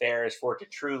truly be fair is for it to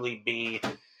truly be,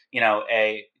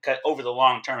 over the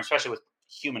long term, especially with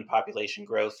human population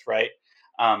growth, right?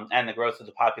 And the growth of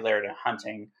the popularity of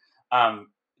hunting.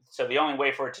 So the only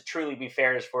way for it to truly be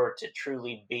fair is for it to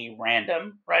truly be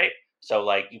random, right? So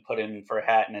like you put in for a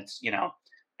hat and it's,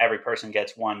 every person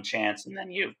gets one chance and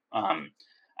then you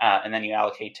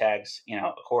allocate tags,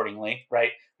 accordingly,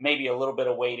 right? Maybe a little bit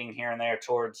of weighting here and there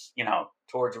towards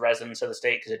residents of the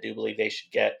state, because I do believe they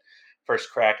should get first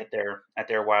crack at their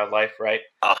wildlife, right?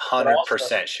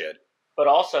 100% should. But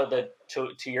also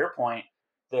to your point,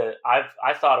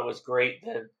 I thought it was great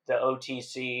the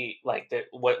OTC, like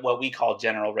what we call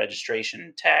general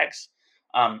registration tags.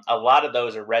 A lot of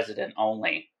those are resident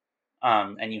only,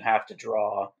 and you have to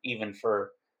draw even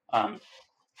for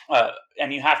for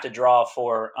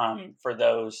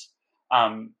those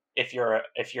if you're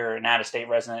an out-of-state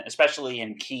resident, especially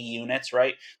in key units,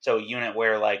 right? So a unit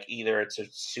where like either it's a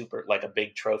super like a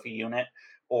big trophy unit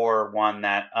or one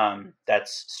that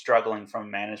that's struggling from a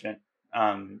management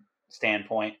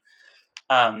standpoint.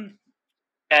 I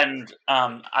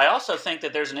also think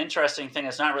that there's an interesting thing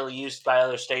that's not really used by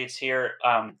other states here.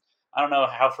 I don't know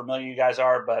how familiar you guys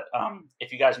are, but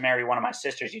if you guys marry one of my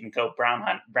sisters, you can go brown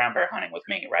bear hunting with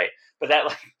me, right? But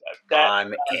that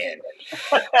I'm in.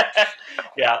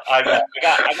 Yeah, I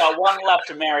got one left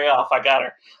to marry off. I got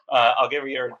her. I'll give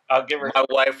her. My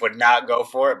wife would not go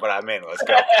for it, but I'm in. Let's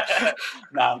go.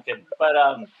 No, I'm kidding. But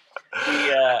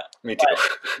me too.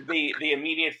 The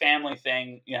immediate family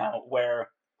thing, where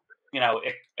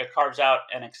it carves out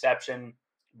an exception,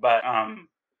 but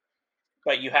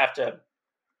you have to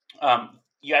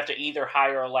you have to either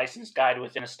hire a licensed guide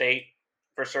within a state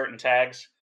for certain tags.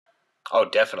 Oh,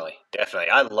 definitely.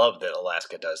 I love that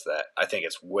Alaska does that. I think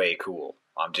it's way cool.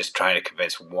 I'm just trying to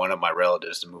convince one of my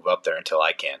relatives to move up there until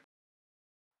I can.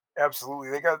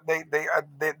 Absolutely.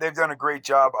 They've done a great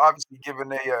job. Obviously,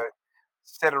 given a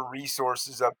set of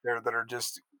resources up there that are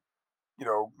just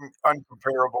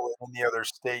uncomparable in any other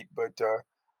state. But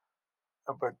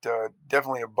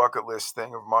definitely a bucket list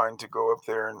thing of mine to go up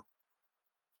there and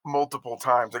multiple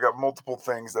times. I got multiple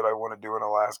things that I want to do in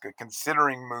Alaska,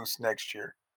 considering moose next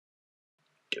year.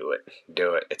 Do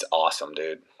it. It's awesome,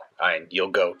 dude. You'll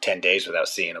go 10 days without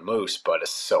seeing a moose, but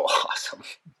it's so awesome.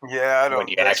 Yeah, I know. When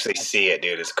you actually see it,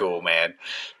 dude, it's cool, man.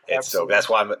 It's Absolutely.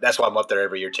 so that's why I'm up there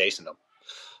every year chasing them.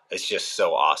 It's just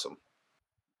so awesome.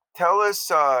 Tell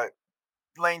us,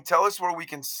 Lane, tell us where we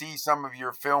can see some of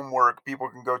your film work. People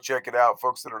can go check it out,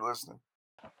 folks that are listening.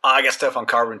 I got stuff on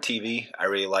Carbon TV. I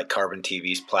really like Carbon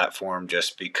TV's platform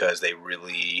just because they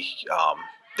really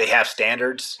they have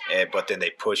standards, but then they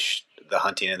push the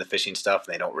hunting and the fishing stuff,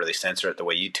 and they don't really censor it the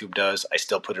way YouTube does. I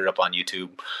still put it up on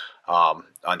YouTube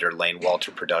under Lane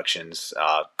Walter Productions.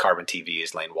 Carbon TV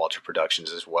is Lane Walter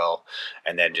Productions as well,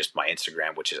 and then just my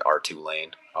Instagram, which is R2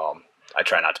 Lane. I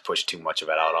try not to push too much of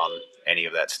it out on any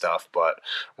of that stuff, but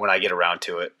when I get around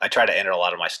to it, I try to enter a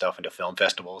lot of my stuff into film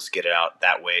festivals, get it out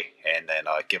that way, and then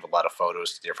give a lot of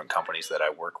photos to different companies that I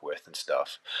work with and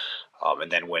stuff.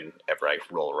 And then whenever I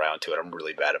roll around to it, I'm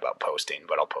really bad about posting,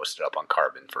 but I'll post it up on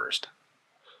Carbon first.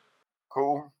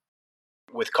 Cool.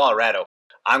 With Colorado,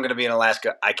 I'm going to be in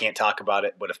Alaska. I can't talk about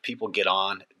it, but if people get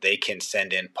on, they can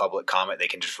send in public comment. They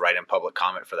can just write in public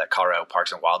comment for that Colorado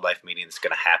Parks and Wildlife meeting that's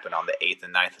going to happen on the 8th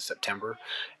and 9th of September.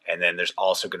 And then there's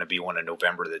also going to be one in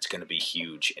November that's going to be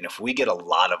huge. And if we get a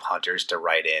lot of hunters to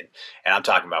write in, and I'm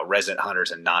talking about resident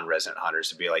hunters and non-resident hunters,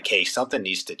 to be like, hey, something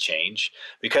needs to change.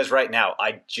 Because right now,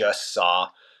 I just saw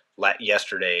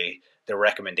yesterday the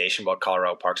recommendation about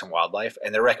Colorado Parks and Wildlife,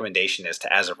 and their recommendation is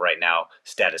to, as of right now,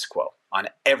 status quo. On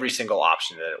every single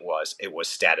option that it was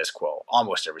status quo.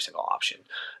 Almost every single option.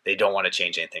 They don't want to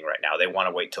change anything right now. They want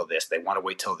to wait till this. They want to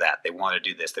wait till that. They want to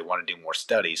do this. They want to do more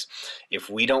studies. If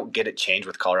we don't get it changed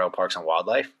with Colorado Parks and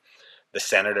Wildlife, the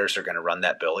senators are going to run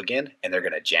that bill again, and they're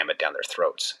going to jam it down their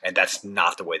throats. And that's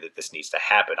not the way that this needs to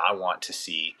happen. I want to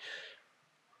see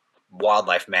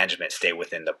wildlife management stay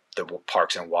within the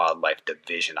Parks and Wildlife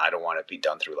Division. I don't want it to be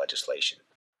done through legislation.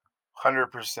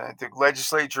 100%. The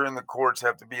legislature and the courts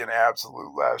have to be an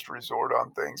absolute last resort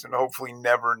on things, and hopefully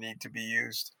never need to be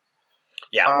used.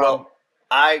 Yeah, well,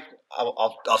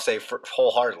 I'll say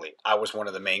wholeheartedly, I was one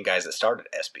of the main guys that started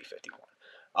SB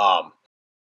 51.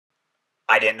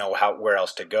 I didn't know where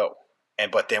else to go,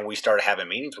 but then we started having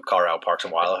meetings with Colorado Parks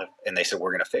and Wildlife, and they said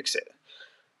we're going to fix it.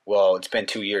 Well, it's been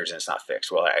 2 years and it's not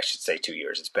fixed. Well, I should say 2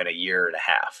 years. It's been a year and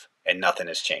a half, and nothing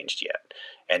has changed yet.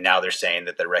 And now they're saying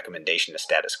that the recommendation is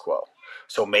status quo.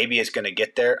 So maybe it's going to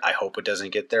get there. I hope it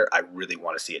doesn't get there. I really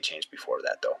want to see it change before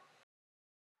that, though.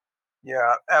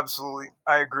 Yeah, absolutely.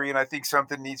 I agree, and I think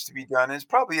something needs to be done. It's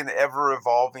probably an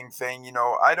ever-evolving thing.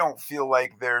 I don't feel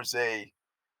like I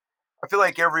feel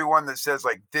like everyone that says,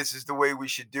 like, this is the way we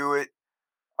should do it,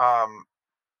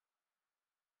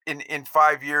 in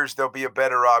 5 years, there'll be a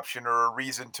better option or a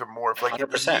reason to morph. Like,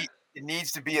 100%. it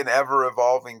needs to be an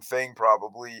ever-evolving thing,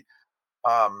 probably.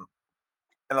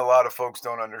 And a lot of folks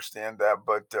don't understand that,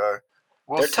 but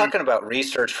They're talking about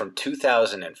research from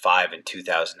 2005 and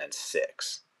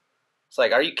 2006. It's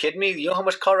like, are you kidding me? You know how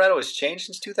much Colorado has changed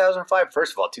since 2005?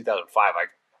 First of all, 2005, I'm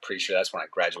pretty sure that's when I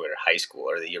graduated high school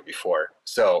or the year before.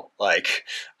 So,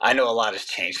 I know a lot has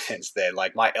changed since then.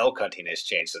 Like, my elk hunting has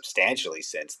changed substantially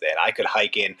since then. I could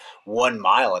hike in 1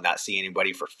 mile and not see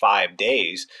anybody for 5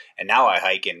 days, and now I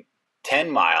hike in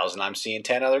 10 miles and I'm seeing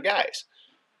 10 other guys.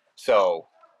 So,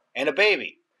 and a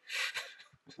baby.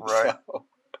 Right. So,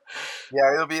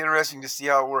 Yeah, it'll be interesting to see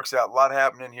how it works out. A lot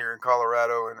happening here in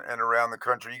Colorado and around the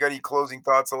country. You got any closing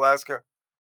thoughts, Alaska?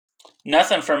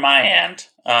 Nothing from my end.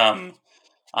 I'm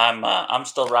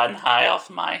still riding high off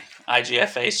my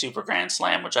IGFA Super Grand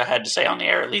Slam, which I had to say on the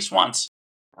air at least once.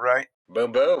 Right.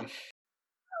 boom, boom.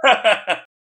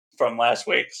 From last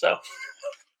week. So,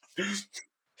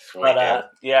 Sweet, dude.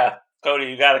 yeah, Cody,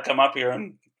 you got to come up here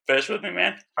and fish with me,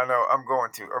 man. I know. I'm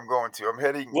going to. I'm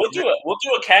heading. We'll do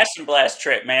a cast and blast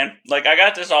trip, man. Like, I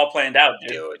got this all planned out,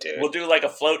 dude. Do it, dude. We'll do like a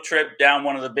float trip down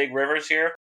one of the big rivers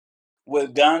here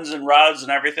with guns and rods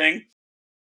and everything.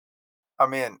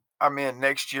 I'm in.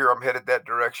 Next year, I'm headed that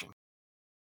direction.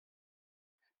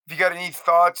 If you got any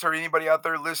thoughts or anybody out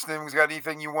there listening who's got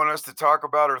anything you want us to talk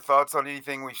about or thoughts on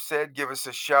anything we've said, give us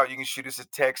a shout. You can shoot us a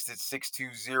text at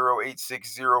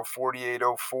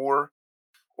 620-860-4804.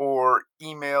 or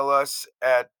email us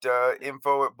at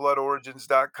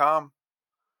info@bloodorigins.com.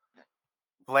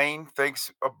 Lane,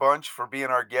 thanks a bunch for being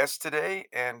our guest today.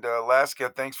 And Alaska,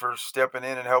 thanks for stepping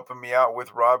in and helping me out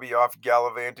with Robbie off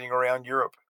gallivanting around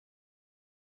Europe.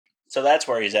 So that's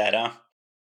where he's at, huh?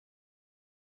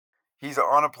 He's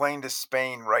on a plane to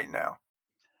Spain right now.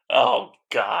 Oh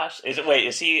gosh. Is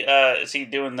he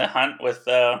doing the hunt with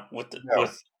No,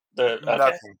 okay.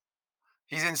 nothing.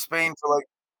 He's in Spain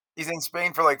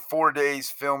for like 4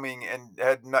 days filming, and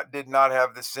did not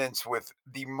have the sense with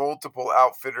the multiple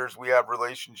outfitters we have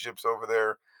relationships over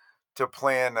there to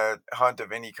plan a hunt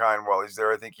of any kind while he's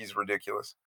there. I think he's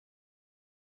ridiculous.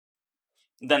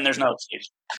 Then there's no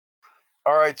excuse.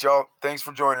 All right, y'all. Thanks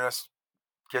for joining us.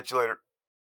 Catch you later.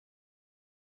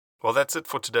 Well, that's it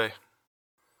for today.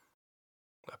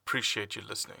 I appreciate you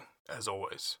listening, as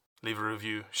always. Leave a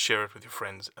review, share it with your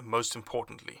friends, and most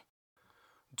importantly,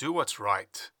 do what's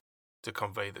right to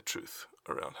convey the truth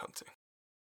around hunting.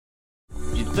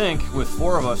 You'd think, with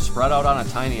 4 of us spread out on a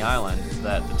tiny island,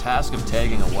 that the task of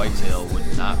tagging a whitetail would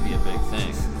not be a big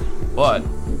thing. But,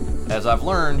 as I've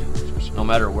learned, no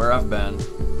matter where I've been,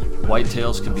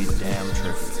 whitetails can be damn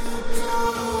tricky.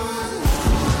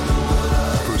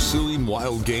 Pursuing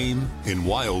wild game in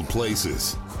wild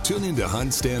places. Tune in to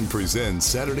Hunt Stand Presents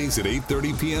Saturdays at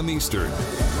 8:30 p.m. Eastern.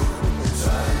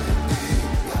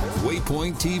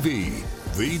 Waypoint TV,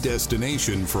 the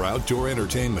destination for outdoor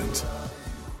entertainment.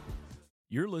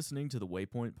 You're listening to the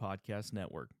Waypoint Podcast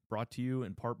Network, brought to you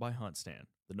in part by Hunt Stand,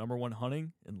 the #1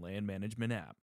 hunting and land management app.